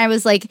out. And I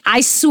was like,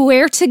 I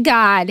swear to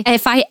God,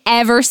 if I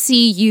ever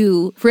see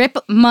you rip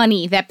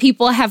money that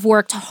people have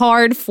worked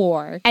hard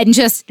for and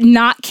just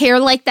not care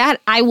like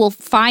that, I will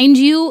find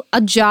you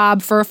a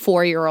job for a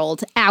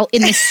 4-year-old out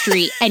in the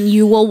street and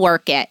you will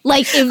work it.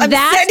 Like if I'm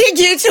sending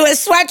you to a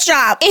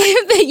sweatshop.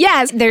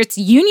 Yes, there's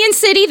Union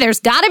City. There's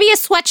got to be a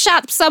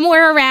sweatshop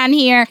somewhere around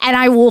here and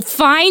I will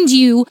find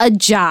you a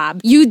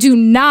job. You do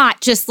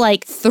not just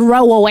like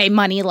throw away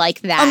money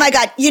like that. Oh my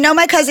God. You know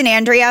my cousin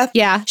Andrea?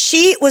 Yeah.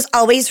 She was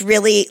always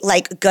really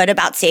like good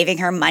about saving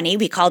her money.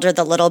 We called her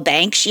the little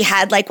bank. She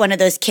had like one of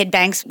those kid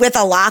banks with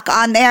a lock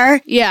on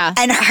there. Yeah.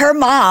 And her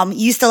mom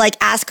used to like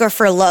ask her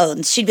for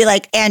loans. She'd be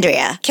like,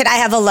 Andrea, can I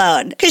have a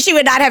loan? Because she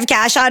would not have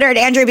cash on her. And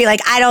Andrea would be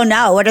like, I don't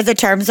know. What are the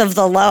terms of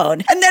the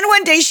loan? And then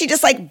one day she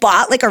just like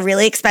bought like a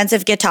really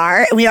expensive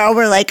guitar. And we all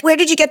were like, where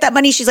did you get that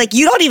money? She's like,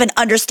 you don't even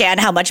understand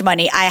how much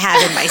money I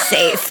have in my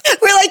safe.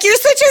 We're like, you're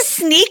such a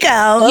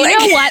sneako. You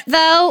know what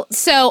though?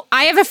 So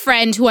I have a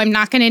friend who I'm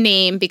not going to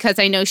name because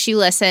I know she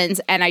listens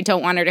and I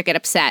don't want her to get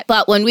upset.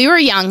 But when we were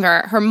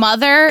younger, her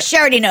mother... She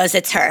already knows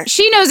it's her.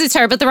 She knows it's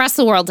her, but the rest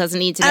of the world doesn't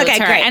need to know it's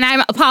her. Great. And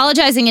I'm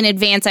apologizing in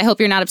advance. I hope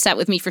you're not upset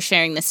with me for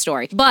sharing this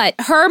story. But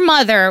her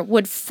mother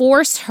would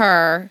force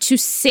her to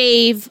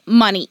save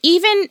money,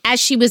 even as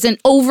she was an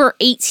over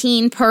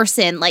 18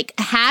 person, like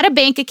had a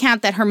bank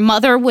account that her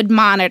mother would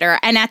monitor.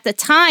 And at the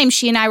time,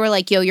 she and I were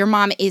like, yo, your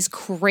mom is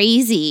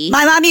crazy.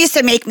 My mom used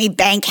to make me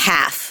bank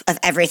half of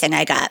everything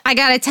I got. I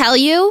gotta tell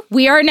you,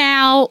 we are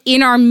now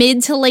in our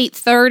mid to late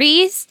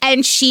 30s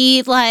and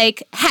she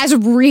like has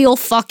real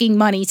fucking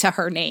money to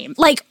her name.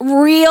 Like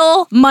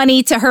real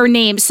money to her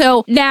name.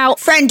 So now...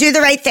 Friend, do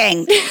the right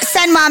thing.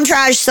 Send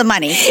Momtraj some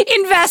money.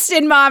 Invest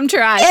in Momtraj.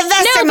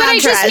 But I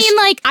just mean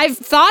like I've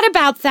thought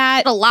about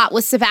that a lot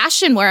with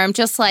Sebastian where I'm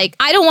just like,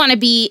 I don't want to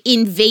be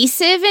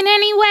invasive in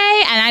any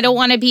way and I don't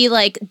want to be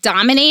like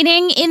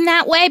dominating in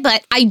that way,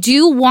 but I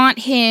do want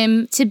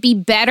him to be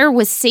better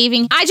with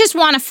saving. I just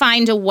want to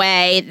find a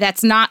way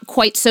that's not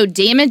quite so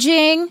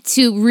damaging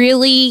to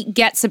really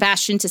get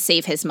Sebastian to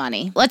save his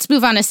money. Let's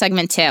move on to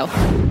segment 2.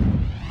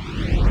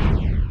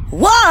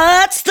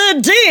 What's the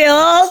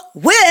deal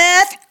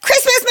with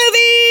Christmas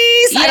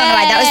movies? Yay. I don't know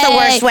why. That was the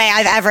worst way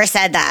I've ever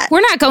said that.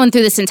 We're not going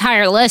through this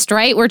entire list,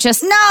 right? We're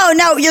just...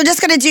 No, you're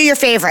just going to do your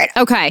favorite.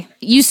 Okay,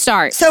 you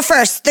start. So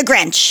first, The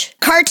Grinch.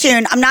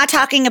 Cartoon. I'm not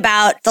talking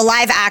about the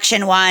live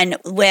action one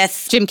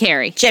with... Jim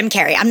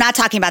Carrey. I'm not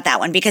talking about that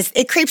one because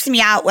it creeps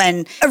me out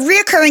when a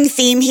reoccurring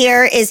theme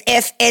here is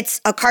if it's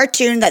a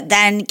cartoon that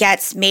then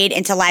gets made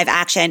into live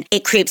action,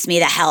 it creeps me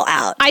the hell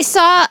out. I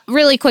saw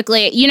really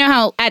quickly, you know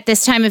how at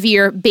this time of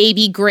year,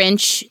 Baby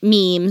Grinch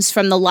memes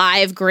from the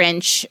live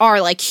Grinch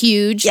are like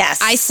huge. Yes.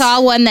 I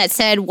saw one that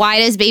said, why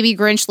does Baby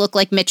Grinch look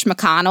like Mitch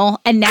McConnell?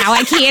 And now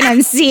I can't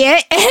unsee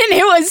it. And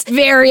it was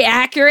very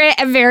accurate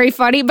and very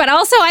funny. But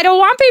also, I don't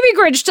want Baby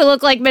Grinch to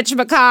look like Mitch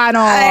McConnell.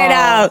 I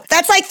know.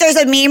 That's like there's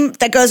a meme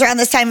that goes around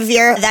this time of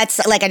year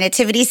that's like a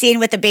nativity scene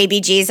with the baby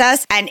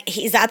Jesus. And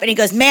he's up and he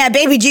goes, man,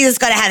 baby Jesus is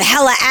going to have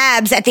hella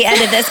abs at the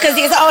end of this because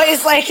he's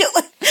always like,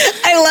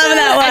 I love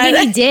that one. I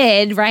mean, he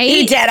did, right?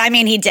 He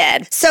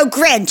did. So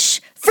Grinch.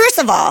 First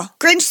of all,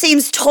 Grinch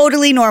seems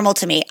totally normal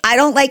to me. I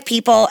don't like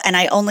people and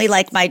I only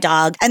like my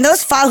dog. And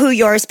those Fahu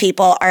Yours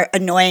people are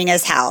annoying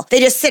as hell. They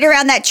just sit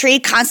around that tree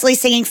constantly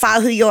singing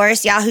Fahu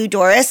Yours, Yahoo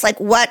Doris. Like,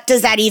 what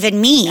does that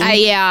even mean?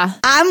 Yeah.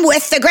 I'm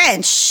with the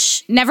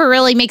Grinch. Never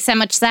really makes that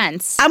much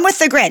sense. I'm with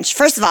the Grinch.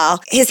 First of all,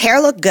 his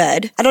hair looked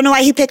good. I don't know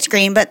why he picked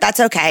green, but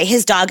that's okay.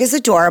 His dog is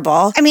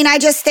adorable. I mean, I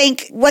just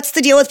think, what's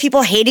the deal with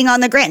people hating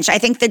on the Grinch? I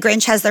think the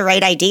Grinch has the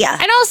right idea.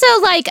 And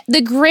also, like,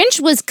 the Grinch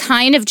was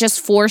kind of just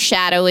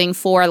foreshadowing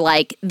for for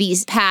like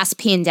these past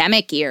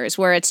pandemic years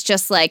where it's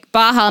just like,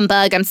 bah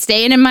humbug, I'm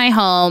staying in my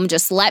home.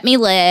 Just let me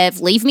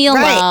live. Leave me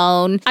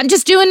alone. I'm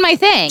just doing my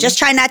thing. Just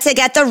try not to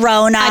get the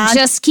Rona. I'm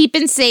just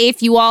keeping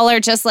safe. You all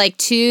are just like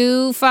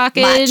too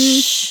fucking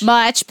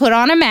much. Put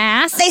on a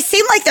mask. They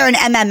seem like they're an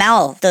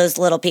MML, those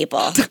little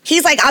people.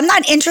 He's like, I'm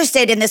not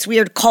interested in this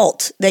weird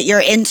cult that you're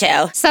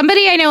into.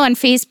 Somebody I know on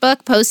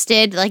Facebook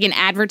posted like an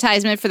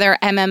advertisement for their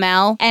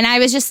MML. And I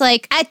was just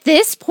like, at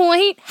this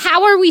point,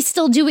 how are we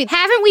still doing?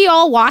 Haven't we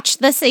all watched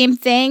the same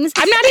things?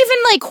 I'm not even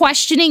like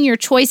questioning your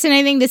choice and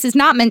anything. This is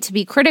not meant to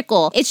be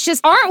critical. It's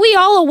just, aren't we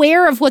all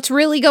aware of what's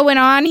really going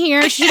on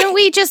here? Shouldn't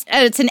we just,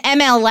 it's an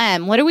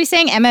MLM. What are we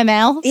saying?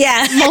 MML?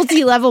 Yeah.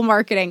 Multi-level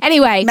marketing.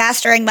 Anyway.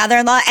 Mastering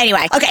mother-in-law.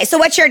 Anyway. Okay, so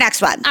what's your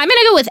next one? I'm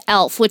going to go with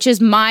Elf, which is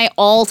my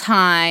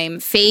all-time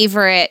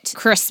favorite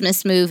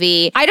Christmas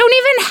movie. I don't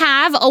even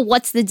have a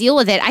what's the deal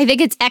with it. I think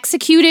it's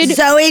executed.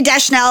 Zooey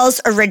Deschanel's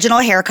original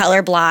hair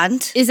color,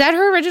 blonde. Is that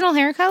her original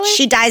hair color?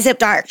 She dyes it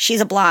dark. She's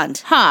a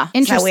blonde. Huh.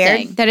 Interesting. Is that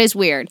weird? That is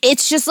weird.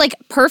 It's just like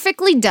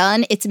perfectly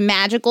done. It's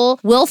magical.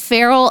 Will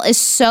Ferrell is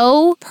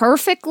so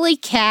perfectly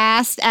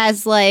cast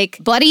as like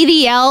Buddy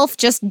the Elf,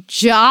 just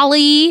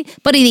jolly.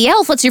 Buddy the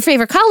Elf, what's your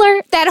favorite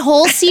color? That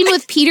whole scene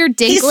with Peter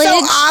Dinklage. He's so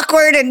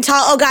awkward and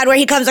tall. Oh God, where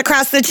he comes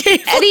across the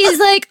table. And he's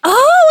like,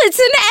 oh, it's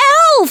an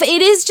elf.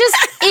 It is just,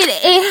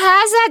 it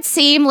has that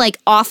same like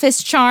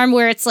office charm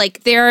where it's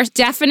like there are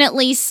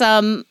definitely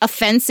some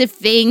offensive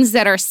things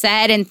that are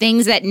said and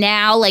things that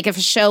now, like if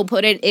a show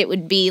put it, it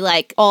would be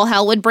like all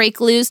hell would break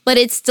loose. But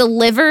it's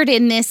delivered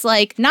in this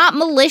like not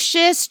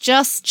malicious,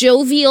 just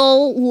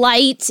jovial,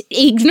 light,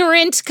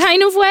 ignorant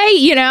kind of way,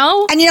 you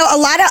know? And you know, a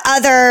lot of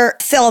other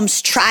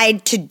films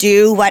tried to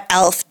do what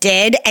Elf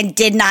did and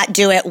did not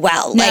do it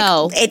well.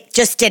 No. Like, it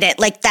just didn't.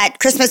 Like that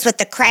Christmas with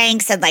the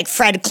Cranks and like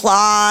Fred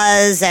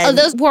Claus. And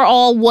those were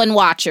all one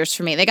watchers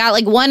for me. They got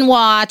like one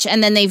watch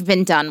and then they've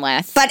been done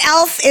with. But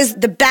Elf is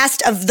the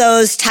best of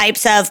those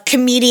types of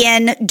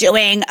comedian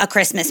doing a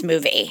Christmas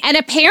movie. And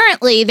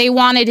apparently they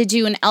wanted to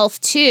do an Elf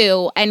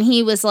 2 and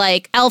he was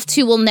like, Elf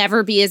 2 will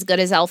never be as good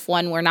as Elf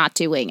 1. We're not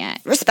doing it.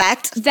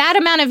 Respect. That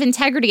amount of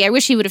integrity. I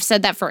wish he would have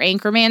said that for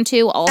Anchorman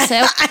 2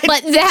 also.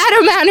 But that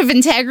amount of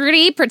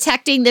integrity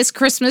protecting this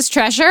Christmas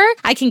treasure,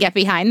 I can get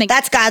behind.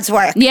 That's God's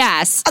work.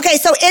 Yes. Okay,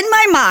 so in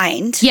my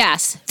mind,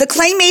 yes, the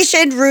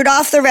claymation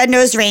Rudolph the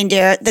Red-Nosed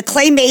Reindeer, the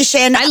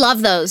claymation I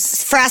love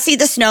those. Frosty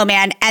the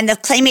Snowman, and the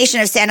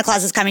claymation of Santa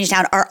Claus is Coming to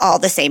Town are all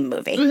the same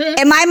movie. Mm-hmm.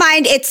 In my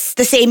mind, it's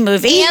the same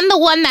movie. And the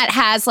one that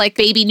has like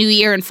Baby New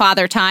Year and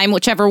Father Time,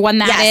 whichever one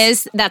that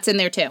is, that's in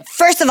there too.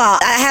 First of all,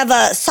 I have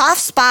a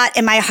soft spot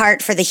in my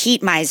heart for the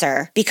Heat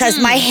Miser because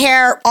my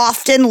hair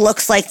often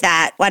looks like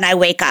that when I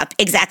wake up.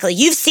 Exactly.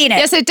 You've seen it.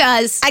 Yes, it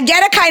does. I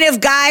get a kind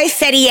of Guy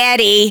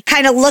Fieri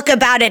kind of look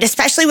about it,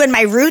 especially when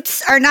my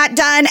roots are not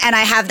done and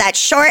I have that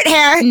short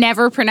hair.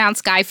 Never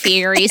pronounce Guy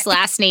Fieri's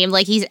last name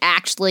like he's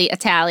actually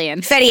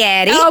Italian.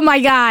 Fieri. Oh my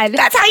God.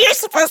 That's how you're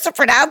supposed to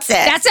pronounce it.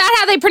 That's not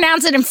how they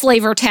pronounce it in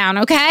Flavor Town,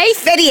 okay?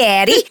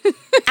 Fieri.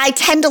 I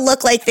tend to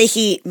look like the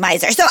Heat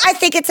Miser. So I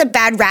think it's a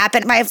bad rap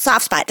and my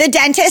soft spot. The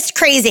dentist,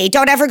 crazy.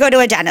 Don't ever go to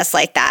a dentist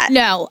like that.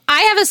 No,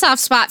 I have a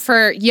soft spot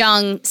for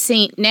young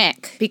Saint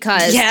Nick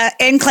because... Yeah,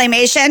 in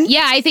claymation?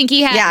 Yeah, I think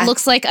he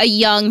looks like a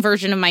young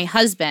version of my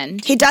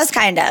husband. He does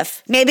kind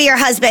of. Maybe your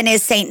husband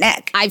is Saint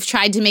Nick. I've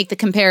tried to make the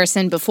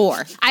comparison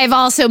before. I've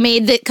also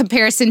made the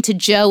comparison to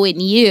Joe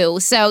and you.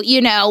 So,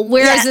 you know,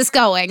 where is this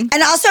going?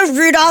 And also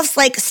Rudolph's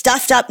like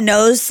stuffed up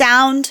nose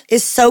sound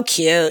is so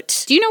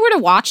cute. Do you know where to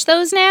watch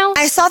those now?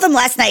 I saw them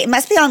last night. It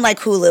must be on like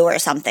Hulu or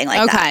something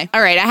like that. Okay.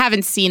 All right. I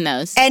haven't seen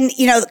those. And,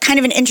 you know, kind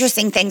of an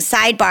interesting thing,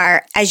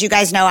 sidebar, as you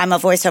guys know, I'm a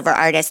voiceover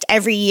artist.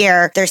 Every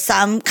year there's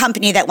some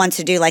company that wants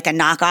to do like a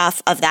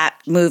knockoff of that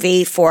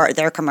movie for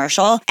their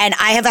commercial. And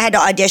I have had to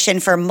audition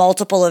for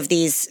multiple of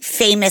these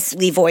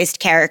famously voiced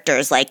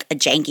characters, like a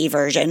janky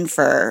version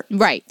for...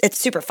 Right. It's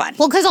super fun.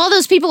 Well, because all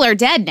those people are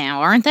dead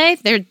now, aren't they?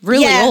 They're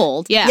really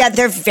old. Yeah. Yeah,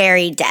 they're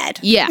very dead.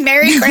 Yeah.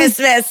 Merry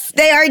Christmas.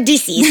 They are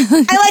deceased.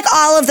 I like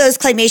all of those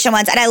claymation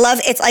ones. And I love,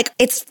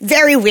 it's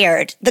very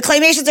weird. The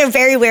claymations are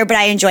very weird, but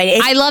I enjoyed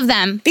it. I love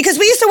them. Because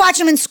we used to watch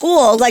them in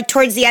school, like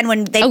towards the end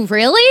when they... Oh,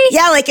 really?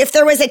 Yeah, like if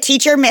there was a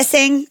teacher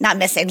missing, not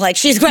missing, like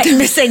she's going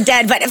missing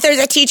dead, but if there's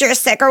a teacher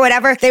sick or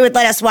whatever, they would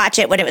let us watch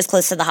it when it was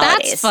close to the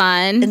holidays. That's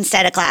fun.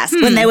 Instead of class.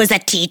 When there was a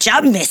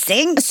teacher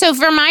missing. So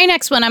for my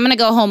next one, I'm going to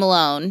go Home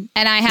Alone.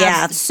 And I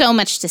have so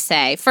much to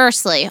say.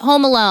 Firstly,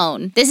 Home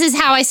Alone. This is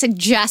how I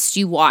suggest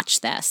you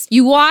watch this.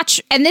 You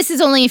watch, and this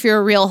is only if you're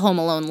a real Home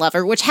Alone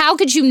lover, which how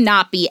could you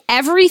not be?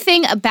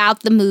 Everything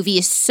about the movie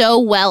is so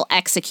well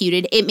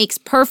executed. It makes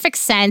perfect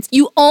sense.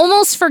 You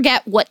almost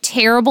forget what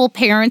terrible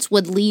parents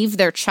would leave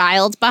their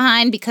child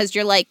behind because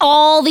you're like,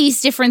 all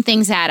these different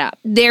things add up.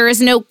 There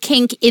is no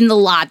kink in the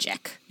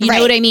logic. You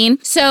know what I mean?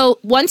 So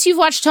once you've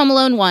watched Home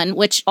Alone 1,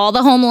 which all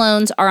the Home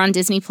Alones are on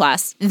Disney+,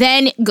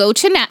 then go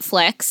to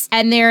Netflix,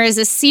 and there is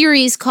a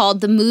series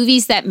called The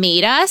Movies That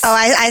Made Us. Oh,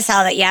 I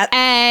saw that, yep.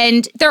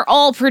 And they're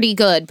all pretty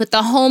good, but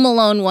the Home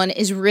Alone one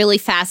is really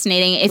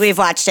fascinating. We've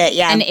watched it,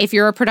 yeah. And if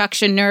you're a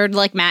production nerd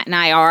like Matt and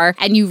I are,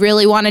 and you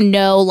really want to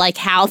know like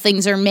how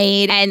things are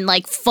made and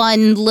like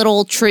fun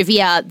little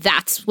trivia,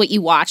 that's what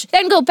you watch.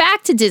 Then go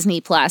back to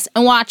Disney Plus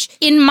and watch,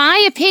 in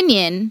my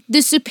opinion,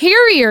 the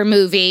superior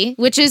movie,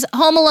 which is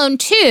Home Alone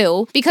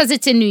 2, because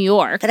it's in New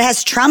York. But it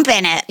has Trump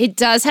in it. It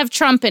does have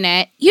Trump in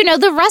it. You know,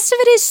 the rest of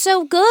it is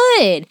so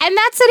good. And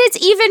that's that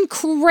it's even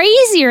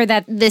crazier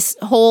that this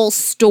whole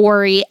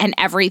story and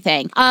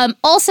everything.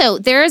 Also,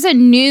 there is a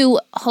new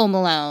Home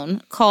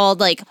Alone called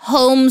like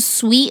Home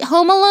Sweet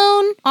Home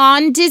Alone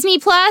on Disney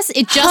Plus.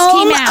 It just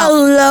came out.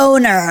 Home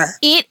Aloner.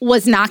 It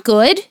was not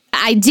good.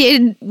 I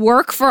did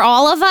work for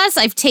all of us.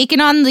 I've taken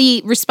on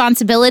the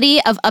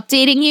responsibility of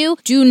updating you.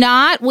 Do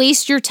not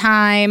waste your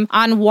time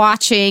on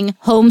watching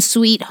Home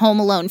Sweet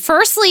Home Alone.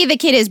 Firstly, the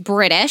kid is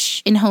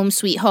British in Home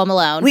Sweet Home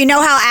Alone. We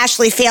know how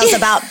Ashley feels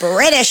about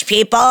British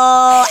people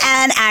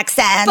and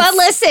accents. But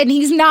listen,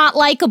 he's not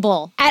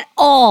likable at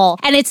all.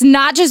 And it's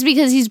not just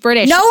because he's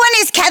British. No one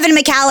is Kevin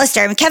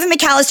McAllister. Kevin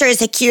McAllister is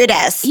the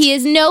cutest. He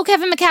is no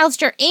Kevin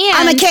McAllister. And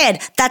I'm a kid.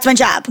 That's my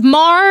job.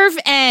 Marv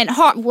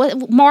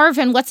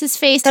and what's his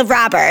face? The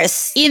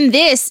robbers. In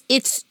this,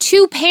 it's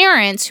two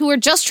parents who are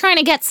just trying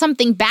to get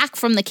something back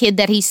from the kid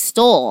that he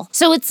stole.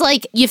 So it's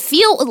like, you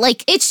feel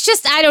like it's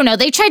just, I don't know.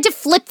 They tried to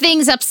flip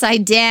things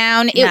upside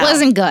down. It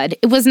wasn't good.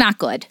 It was not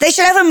good. They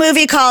should have a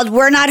movie called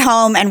We're Not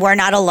Home and We're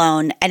Not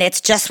Alone. And it's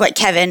just what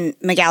Kevin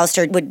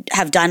McAllister would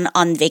have done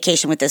on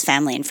vacation with his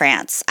family in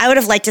France. I would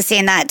have liked to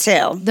see that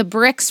too. The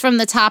bricks from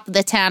the top of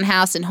the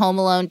townhouse in Home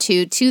Alone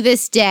 2, to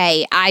this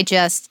day, I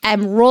just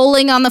am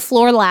rolling on the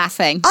floor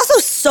laughing. Also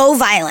so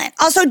violent.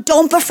 Also,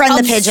 don't befriend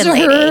the pigeon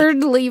lady.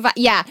 Absurdly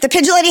yeah. The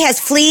pigeon lady has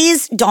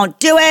fleas. Don't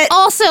do it.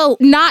 Also,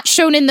 not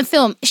shown in the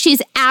film,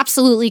 she's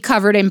absolutely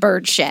covered in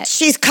bird shit.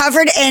 She's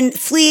covered in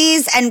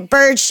fleas and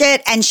bird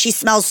shit, and she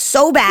smells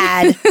so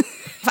bad.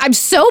 I'm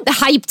so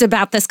hyped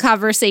about this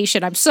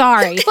conversation. I'm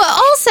sorry. But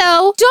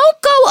also,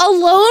 don't go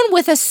alone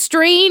with a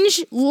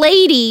strange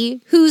lady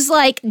who's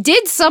like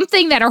did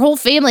something that her whole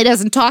family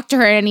doesn't talk to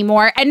her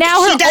anymore. And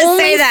now her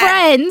only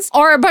friends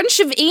are a bunch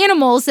of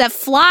animals that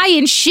fly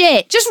and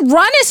shit. Just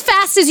run as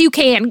fast as you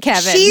can,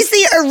 Kevin. She's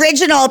the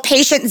original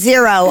patient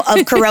zero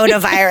of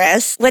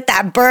coronavirus with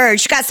that bird.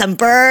 She got some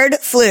bird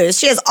flus.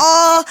 She has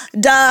all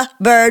the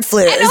bird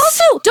flus. And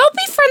also, don't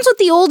be friends with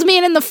the old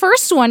man in the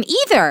first one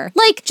either.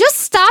 Like, just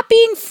stop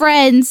being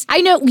friends. I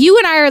know you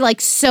and I are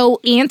like so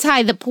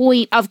anti the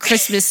point of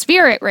Christmas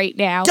spirit right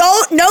now.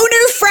 No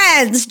new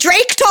friends.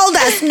 Drake told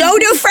us no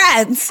new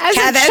friends. As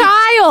Kevin. a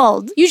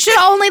child, you should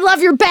only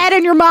love your bed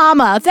and your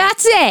mama.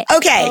 That's it.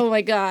 Okay. Oh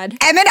my God.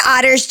 Emmett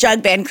Otter's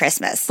Jug Band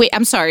Christmas. Wait,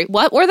 I'm sorry.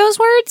 What were those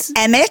words?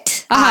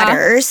 Emmett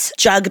Otter's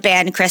Jug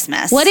Band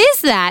Christmas. What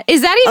is that?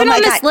 Is that even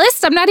on this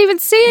list? I'm not even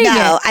seeing it.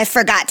 No, I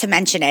forgot to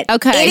mention it.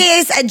 Okay. It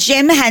is a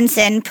Jim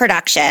Henson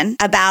production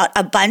about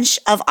a bunch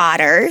of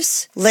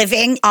otters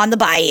living on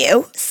the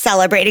bayou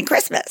celebrating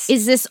Christmas.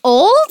 Is this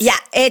old? Yeah.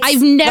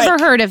 I've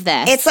never heard of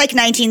this. It's like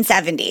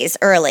 1970s,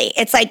 early.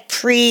 It's like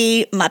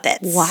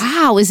pre-Muppets.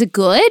 Wow. Is it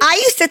good?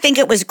 I used to think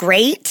it was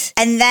great.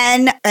 And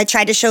then I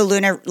tried to show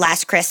Luna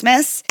last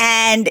Christmas,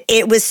 and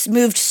it was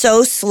moved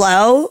so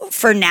slow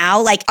for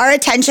now. Like, our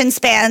attention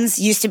spans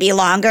used to be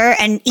longer,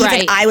 and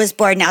even I was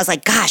bored, and I was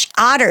like, gosh,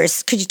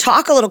 otters, could you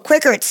talk a little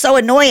quicker? It's so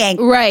annoying.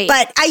 Right.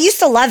 But I used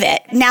to love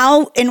it.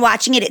 Now, in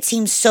watching it, it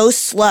seems so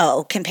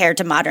slow compared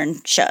to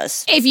modern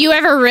shows. If you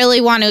ever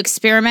really want to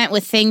experiment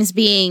with things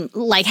being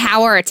like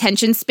how our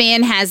attention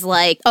span has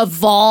like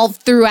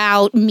evolved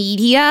throughout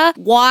media,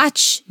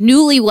 watch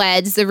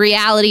Newlyweds, the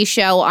reality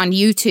show on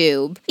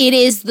YouTube. It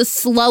is the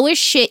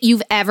slowest shit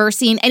you've ever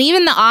seen. And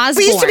even the Osbournes.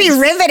 We used to be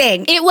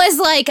riveting. It was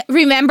like,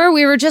 remember,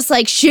 we were just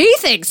like, she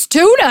thinks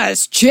tuna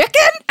is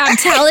chicken? I'm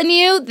telling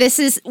you,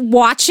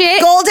 watch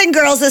it. Golden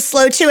Girls is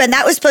slow too, and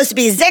that was supposed to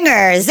be zinger.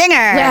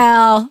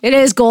 Well, it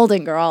is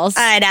Golden Girls.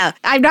 I know.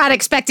 I'm not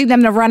expecting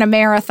them to run a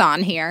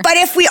marathon here. But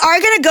if we are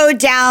going to go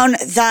down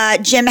the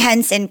Jim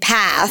Henson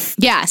path,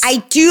 yes, I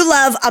do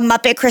love A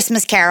Muppet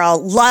Christmas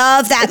Carol.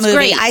 Love that movie.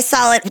 Great. I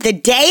saw it the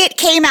day it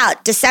came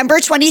out, December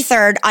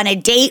 23rd, on a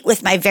date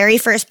with my very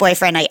first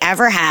boyfriend I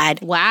ever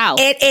had. Wow.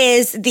 It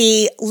is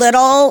the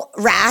little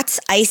rats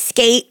ice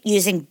skate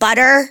using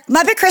butter.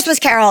 Muppet Christmas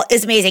Carol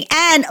is amazing.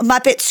 And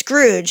Muppet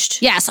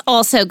Scrooged. Yes,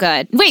 also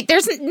good. Wait,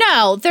 there's a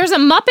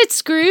Muppet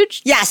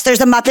Scrooge? Yes,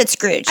 there's a Muppet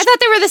Scrooge. I thought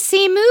they were the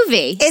same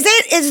movie. Is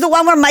it? Is the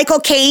one where Michael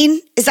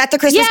Caine? Is that the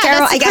Christmas Carol?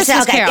 That's the guess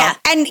Christmas okay, Carol. yeah.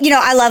 And, you know,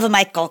 I love a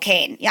Michael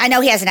Caine. I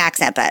know he has an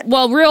accent, but...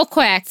 Well, real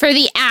quick, for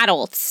the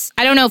adults,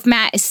 I don't know if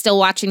Matt is still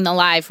watching the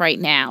live right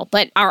now,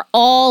 but our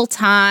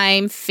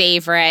all-time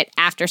favorite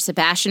after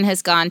Sebastian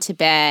has gone to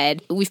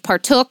bed, we've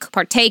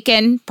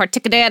partaken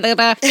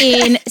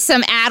in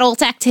some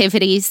adult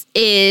activities,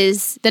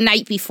 is The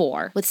Night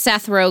Before with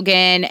Seth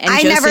Rogen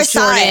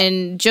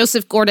and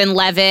Joseph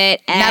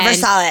Gordon-Levitt. Never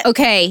saw it.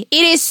 Okay,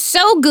 it is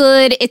so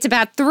good. It's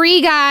about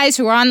 3 guys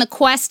who are on the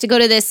quest to go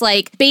to this,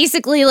 like,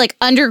 basically, like,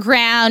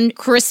 underground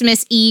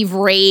Christmas Eve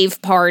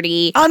rave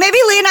party. Oh, maybe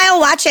Lee and I will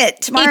watch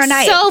it tomorrow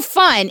night. It's so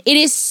fun. It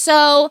is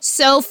so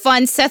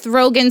fun. Seth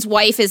Rogen's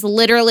wife is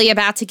literally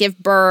about to give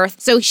birth,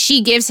 so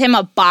she gives him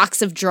a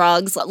box of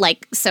drugs,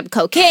 like some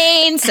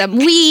cocaine, some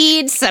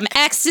weed, some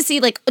ecstasy,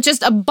 like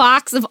just a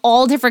box of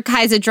all different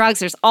kinds of drugs.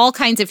 There's all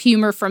kinds of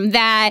humor from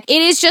that.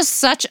 It is just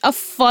such a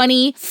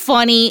funny,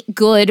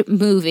 good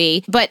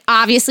movie, but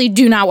obviously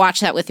do not watch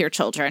that with your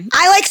children.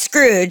 I like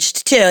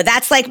Scrooged, too.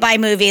 That's like my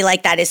movie,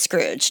 like that is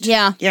Scrooged.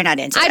 Yeah. You're not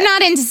into it. I'm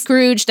not into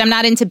Scrooged. I'm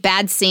not into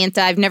Bad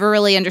Santa. I've never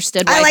really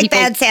understood why I like people...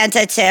 Bad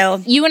Santa,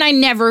 too. You and I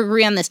never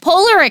agree on this.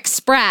 Polar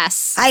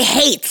Express. I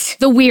hate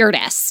the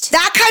weirdest.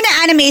 That kind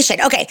of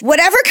animation. Okay,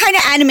 whatever kind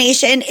of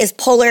animation is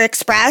Polar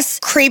Express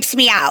creeps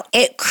me out.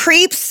 It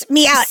creeps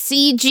me out.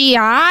 CGI?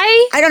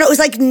 I don't know. It was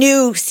like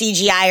new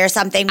CGI or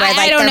something where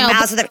like their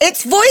mouths.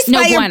 It's voiced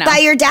by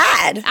your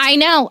dad. I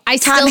know. I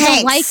Tom still Hanks.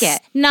 don't like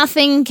it.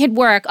 Nothing could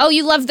work. Oh,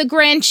 you love The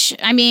Grinch?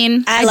 I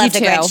mean, I love The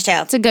Grinch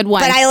too. It's a good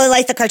one. But I only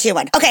like the cartoon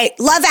one. Okay,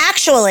 Love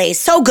Actually,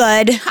 so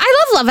good.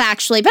 I love Love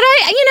Actually, but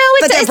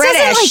it doesn't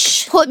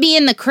British. like put me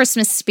in the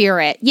Christmas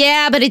spirit.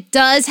 Yeah, but it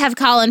does have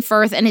Colin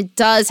Firth and it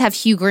does have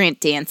Hugh Grant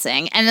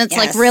dancing, and it's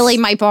like really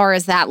my bar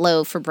is that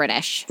low for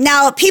British.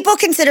 Now, people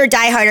consider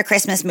Die Hard a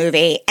Christmas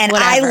movie, and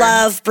I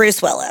love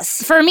Bruce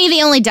Willis. For me,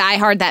 the only Die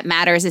Hard that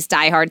matters is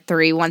Die Hard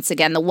 3, once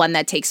again, the one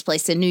that takes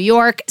place in New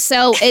York.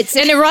 So it's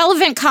an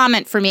irrelevant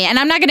comment for me, and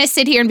I'm not going to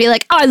sit here and be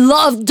like, I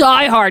love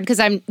Die Hard, because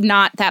I'm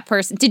not that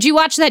person. Did you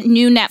watch that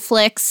new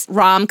Netflix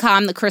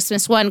rom-com, the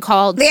Christmas one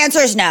called... The answer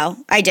is no,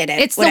 I didn't.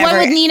 It's the one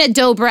with Nina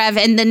Dobrev,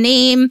 and the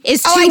name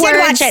is 2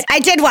 words. I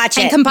did watch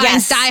it. And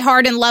combines Die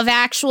Hard and Love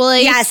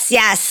Actually.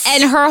 Yes.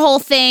 And her whole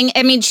thing,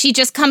 I mean, she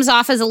just comes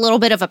off as a little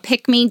bit of a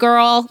pick-me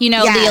girl, you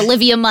know, the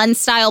Olivia Munn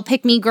style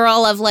pick-me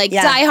girl of like,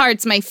 Die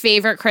Hard's my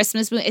favorite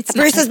Christmas movie.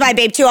 Bruce was my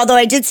babe too, although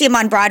I did see him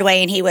on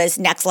Broadway and he was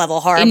next level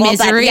horrible. In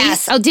Misery? But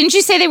yes. Oh, didn't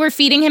you say they were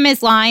feeding him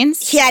his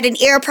lines? He had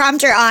an ear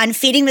prompter on,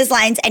 feeding him his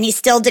lines, and he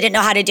still didn't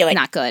know how to do it.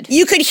 Not good.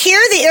 You could hear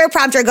the ear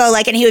prompter go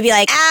like, and he would be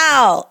like,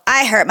 ow,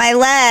 I hurt my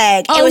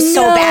leg. It was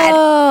so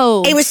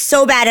bad. It was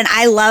so bad, and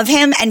I love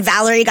him, and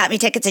Valerie got me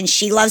tickets, and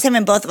she loves him,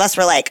 and both of us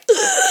were like,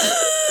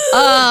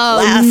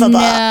 laughable.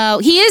 No.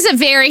 He is a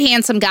very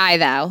handsome guy,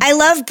 though. I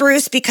love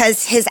Bruce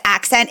because his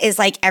accent is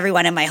like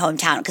everyone in my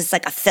hometown, because it's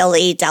like a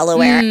Philly,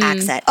 Delaware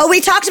accent. Oh,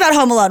 we talked about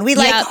Home Alone. We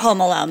like Home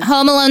Alone.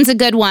 Home Alone's a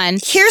good one.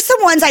 Here's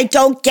some ones I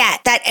don't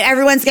get that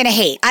everyone's going to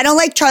hate. I don't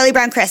like Charlie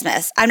Brown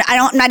Christmas. I'm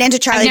not into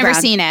Charlie Brown. I've never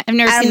seen it. I'm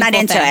not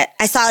into it.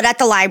 I saw it at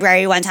the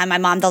library one time. My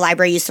mom, the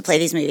library, used to play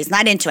these movies.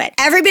 Not into it.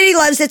 Everybody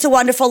loves It's a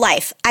Wonderful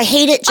Life. I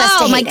hate it just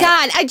to hate it. Oh my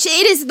God.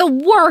 It is the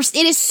worst.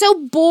 It is so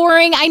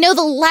boring. I know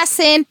the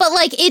lesson, but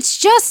like, it's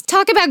just,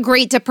 talk about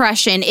Great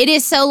Depression. It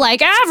is so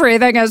like,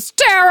 everything is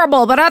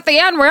terrible, but at the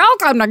end, we all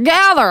come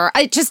together.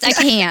 I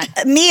can't.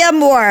 Mia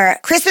Moore,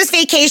 Christmas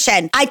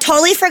Vacation. I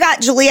totally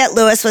forgot Juliette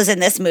Lewis was in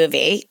this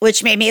movie,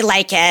 which made me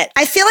like it.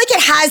 I feel like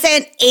it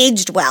hasn't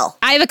aged well.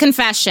 I have a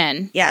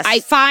confession. Yes.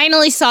 I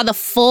finally saw the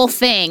full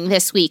thing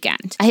this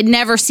weekend. I had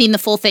never seen the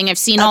full thing. I've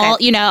seen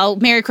all,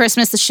 Merry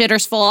Christmas, The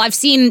Shitter's Full. I've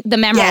seen the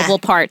memorable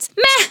parts.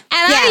 Meh.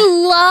 And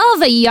I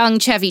love a young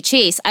Chevy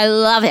Chase. I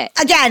love it.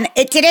 Again,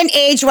 it didn't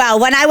age well.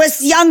 When I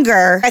was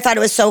younger, I thought it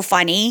was so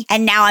funny.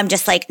 And now I'm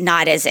just like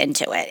not as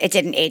into it. It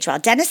didn't age well.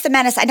 Dennis the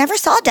Menace. I never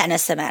saw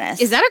Dennis the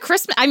Menace. Is that a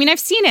Christmas? I mean, I've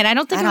seen it. I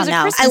don't think it was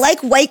a Christmas. I like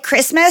White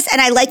Christmas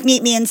and I like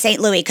Meet Me in St.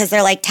 Louis because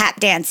they're like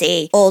tap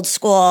dancey, old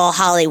school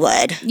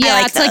Hollywood. Yeah, I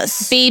like it's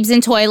those. Like Babes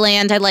in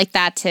Toyland. I like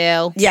that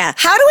too. Yeah.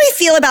 How do we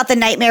feel about The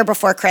Nightmare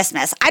Before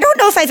Christmas? I don't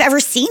know if I've ever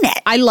seen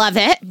it. I love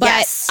it,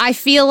 but I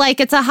feel like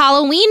it's a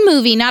Halloween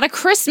movie, not a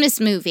Christmas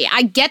movie.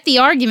 I get the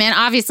argument.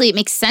 Obviously, it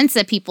makes sense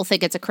that people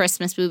think it's a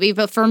Christmas movie,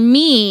 but for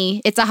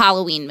me, it's a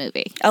Halloween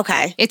movie.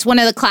 Okay. It's one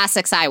of the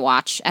classics I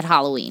watch at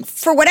Halloween.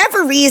 For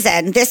whatever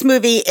reason, this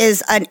movie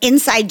is an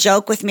inside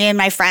joke with me and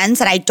my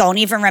friends, and I don't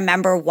even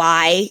remember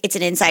why it's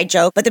an inside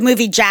joke, but the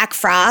movie Jack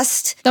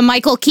Frost. The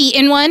Michael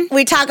Keaton one?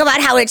 We talk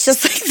about how it's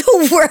just like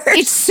the worst.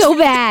 It's so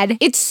bad.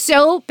 It's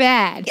so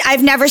bad.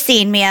 I've never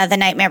seen Mia, The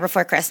Nightmare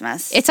Before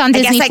Christmas. It's on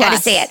Disney+. I gotta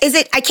see it. Is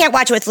it? I can't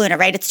watch it with Luna,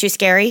 right? It's too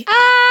scary?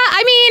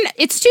 I mean,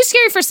 it's too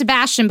scary for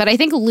Sebastian, but I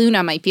think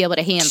Luna might be able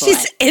to handle it.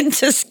 She's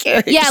into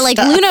scary like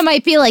stuff. Luna might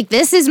might be like,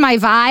 this is my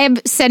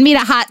vibe. Send me to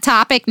Hot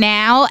Topic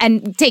now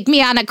and take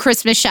me on a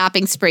Christmas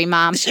shopping spree,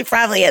 Mom. She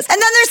probably is.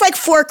 And then there's like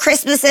 4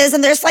 Christmases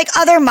and there's like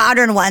other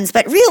modern ones,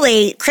 but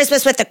really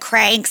Christmas with the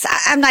Cranks,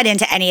 I'm not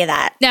into any of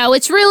that. No,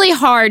 it's really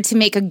hard to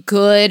make a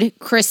good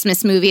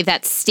Christmas movie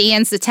that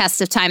stands the test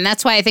of time.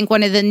 That's why I think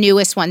one of the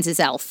newest ones is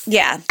Elf.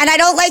 Yeah. And I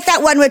don't like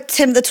that one with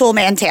Tim the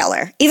Toolman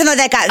Taylor, even though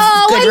that got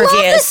good reviews. I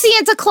love the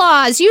Santa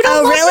Claus. You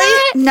don't love really?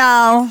 that?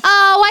 No.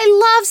 Oh,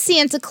 I love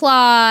Santa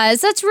Claus.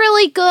 That's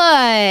really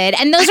good.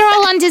 And those are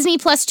all on Disney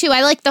Plus too.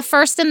 I like the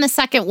first and the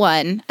second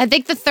one. I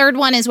think the third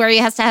one is where he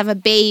has to have a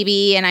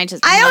baby, and I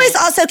always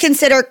also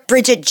consider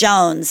Bridget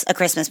Jones a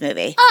Christmas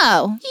movie.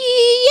 Oh,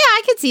 yeah,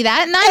 I could see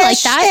that, and I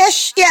like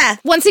that. Yeah.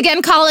 Once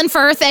again, Colin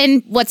Firth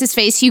and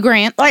what's-his-face, Hugh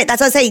Grant. All right,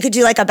 that's what I say. You could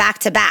do like a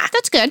back-to-back.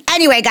 That's good.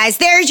 Anyway, guys,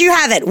 there you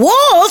have it.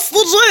 What's the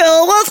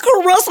deal with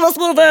Christmas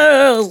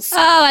movies? Oh,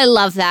 I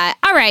love that.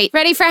 All right,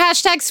 ready for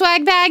hashtag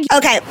swag bag?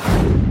 Okay.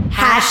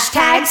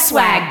 Hashtag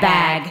swag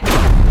bag.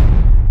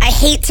 I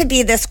hate to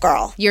be this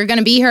girl. You're going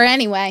to be her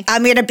anyway.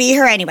 I'm going to be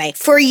her anyway.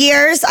 For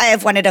years, I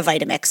have wanted a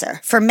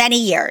Vitamixer. For many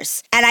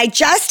years. And I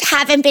just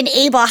haven't been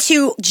able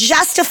to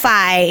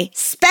justify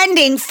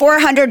spending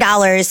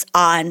 $400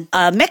 on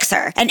a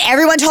mixer. And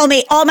everyone told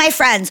me, all my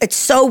friends, it's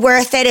so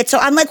worth it.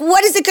 I'm like,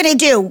 what is it going to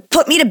do?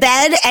 Put me to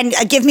bed and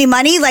give me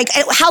money? Like,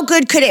 how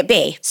good could it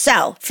be?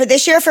 So for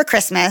this year for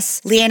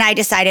Christmas, Leah and I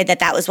decided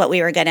that was what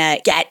we were going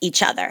to get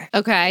each other.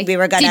 Okay. We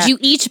were going to... Did you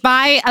each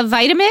buy a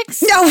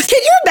Vitamix? No.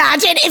 Can you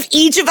imagine if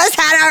each of us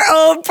had our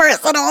own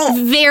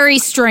personal? Very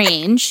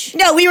strange.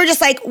 No, we were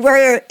just like,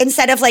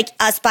 instead of like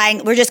us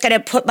buying, we're just going to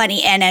put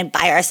money in and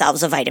buy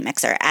ourselves a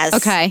Vitamixer as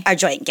our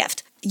joint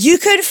gift. You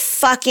could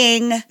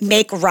fucking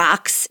make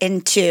rocks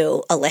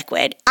into a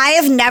liquid. I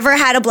have never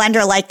had a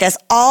blender like this.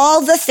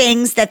 All the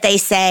things that they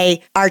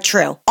say are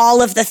true.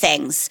 All of the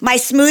things. My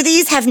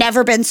smoothies have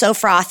never been so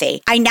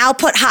frothy. I now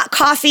put hot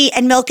coffee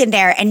and milk in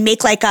there and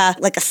make like a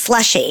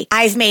slushie.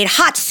 I've made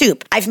hot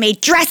soup. I've made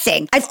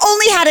dressing. I've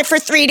only had it for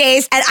 3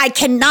 days and I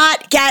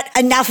cannot get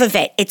enough of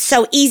it. It's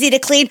so easy to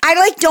clean.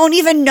 I don't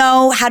even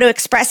know how to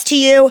express to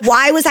you,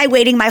 why was I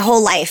waiting my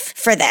whole life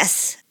for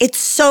this? It's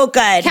so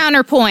good.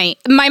 Counterpoint.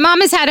 My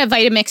mom has had a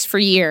Vitamix for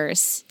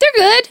years. They're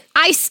good.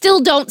 I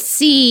still don't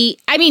see,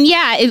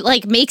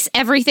 it makes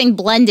everything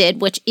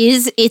blended, which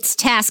is its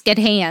task at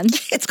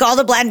hand. It's called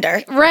a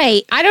blender.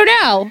 Right. I don't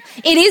know.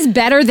 It is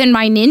better than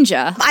my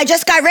Ninja. I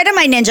just got rid of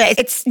my Ninja.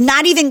 It's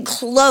not even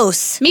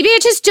close. Maybe I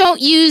just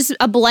don't use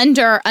a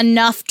blender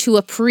enough to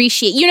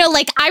appreciate.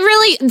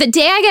 The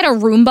day I get a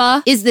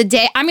Roomba is the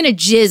day I'm going to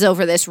jizz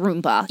over this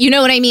Roomba. You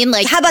know what I mean?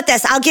 How about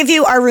this? I'll give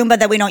you our Roomba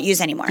that we don't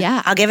use anymore.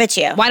 Yeah. I'll give it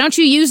to you. Why don't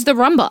you use the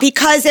Roomba?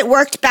 Because it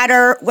worked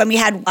better when we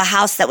had a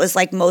house that was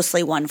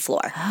mostly one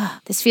floor.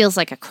 This feels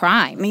like a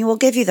crime. We'll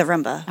give you the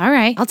Roomba. All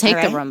right. I'll take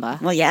the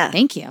Roomba. Well, yeah.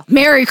 Thank you.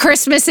 Merry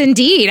Christmas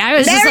indeed. I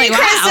was Merry just like,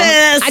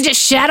 Christmas! Wow. I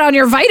just shat on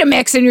your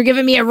Vitamix and you're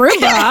giving me a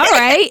Roomba. All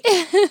right.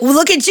 Well,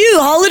 look at you.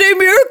 Holiday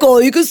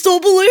miracle. You can still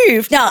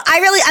believe. No,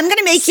 I'm going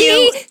to make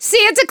you...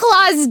 Santa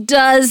Claus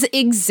does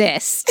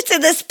exist. It's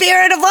in the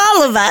spirit of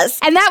all of us.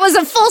 And that was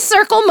a full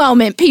circle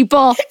moment,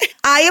 people.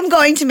 I am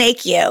going to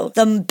make you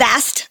the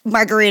best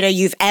margarita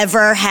you've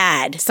ever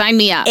had. Sign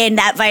me up. In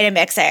that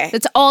Vitamixer.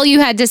 That's all you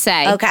had to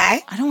say.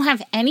 Okay. I don't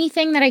have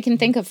anything that I can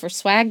think of for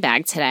swag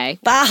bag today.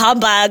 Bah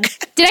humbug.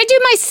 Did I do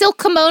my silk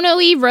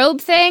kimono-y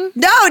robe thing?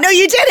 No,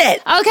 you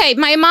didn't. Okay,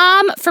 my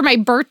mom, for my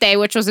birthday,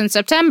 which was in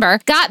September,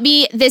 got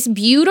me this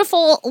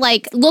beautiful,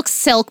 looks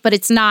silk, but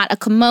it's not, a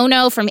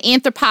kimono from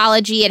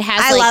Anthropologie. It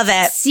has, I love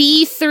it.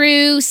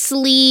 See-through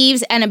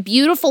sleeves and a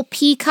beautiful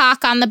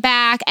peacock on the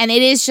back, and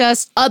it is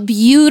just a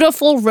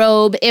beautiful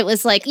robe. It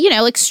was,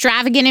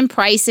 extravagant in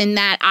price in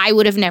that I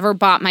would have never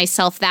bought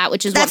myself that,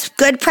 which is That's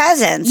good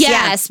presents.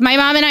 Yes. Yeah. My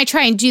mom and I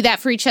try and do that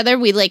for each other.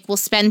 We we'll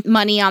spend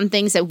money on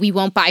things that we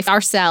won't buy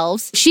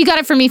ourselves. She got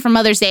it for me for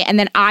Mother's Day, and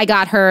then I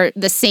got her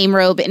the same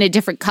robe in a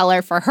different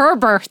color for her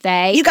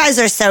birthday. You guys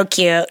are so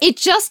cute. It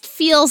just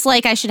feels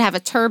like I should have a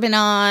turban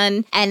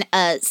on and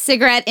a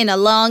cigarette in a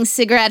long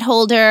cigarette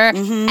holder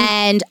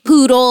and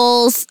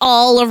poodles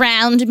all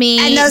around me.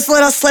 And those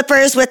little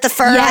slippers with the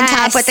fur on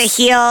top with the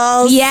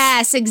heels.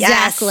 Yes,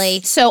 exactly.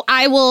 Yes. So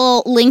I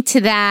will link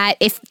to that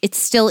if it's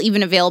still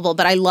even available,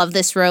 but I love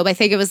this robe. I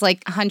think it was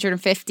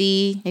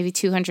 $150, maybe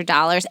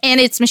 $200,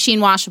 and it's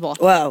machine washable.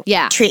 Whoa.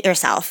 Yeah. Treat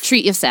yourself.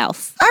 Treat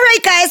yourself. All right,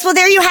 guys. Well,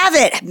 there you have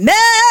it.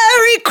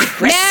 Merry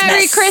Christmas.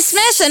 Merry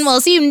Christmas, and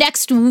we'll see you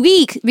next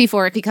week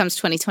before it becomes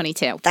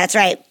 2022. That's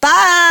right.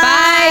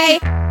 Bye.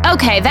 Bye.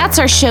 Okay, that's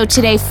our show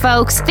today,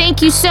 folks.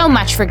 Thank you so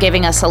much for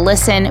giving us a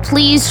listen.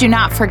 Please do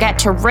not forget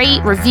to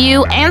rate,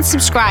 review, and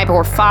subscribe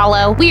or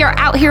follow. We are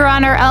out here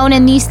on our own,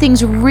 and these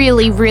things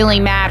really, really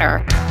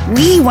matter.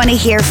 We want to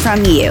hear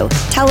from you.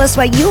 Tell us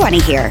what you want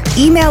to hear.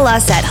 Email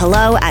us at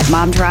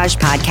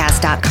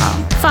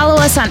hello@momtouragepodcast.com. Follow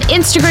us on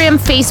Instagram,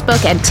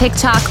 Facebook, and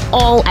TikTok,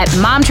 all at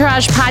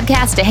Momtourage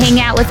Podcast, to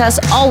hang out with us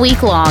all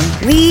week long.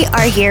 We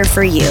are here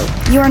for you.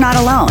 You are not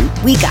alone.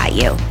 We got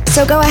you.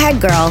 So go ahead,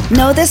 girl.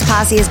 Know this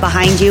posse is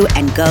behind you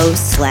and go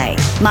slay.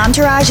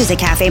 Momtourage is a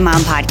Cafe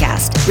Mom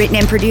podcast, written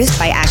and produced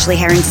by Ashley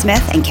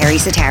Herring-Smith and Carrie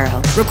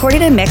Sotero.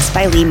 Recorded and mixed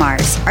by Lee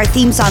Mars. Our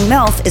theme song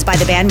MILF is by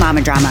the band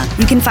Mama Drama.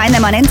 You can find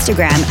them on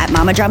Instagram at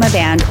Mama Drama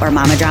Band or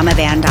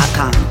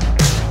mamadramaband.com.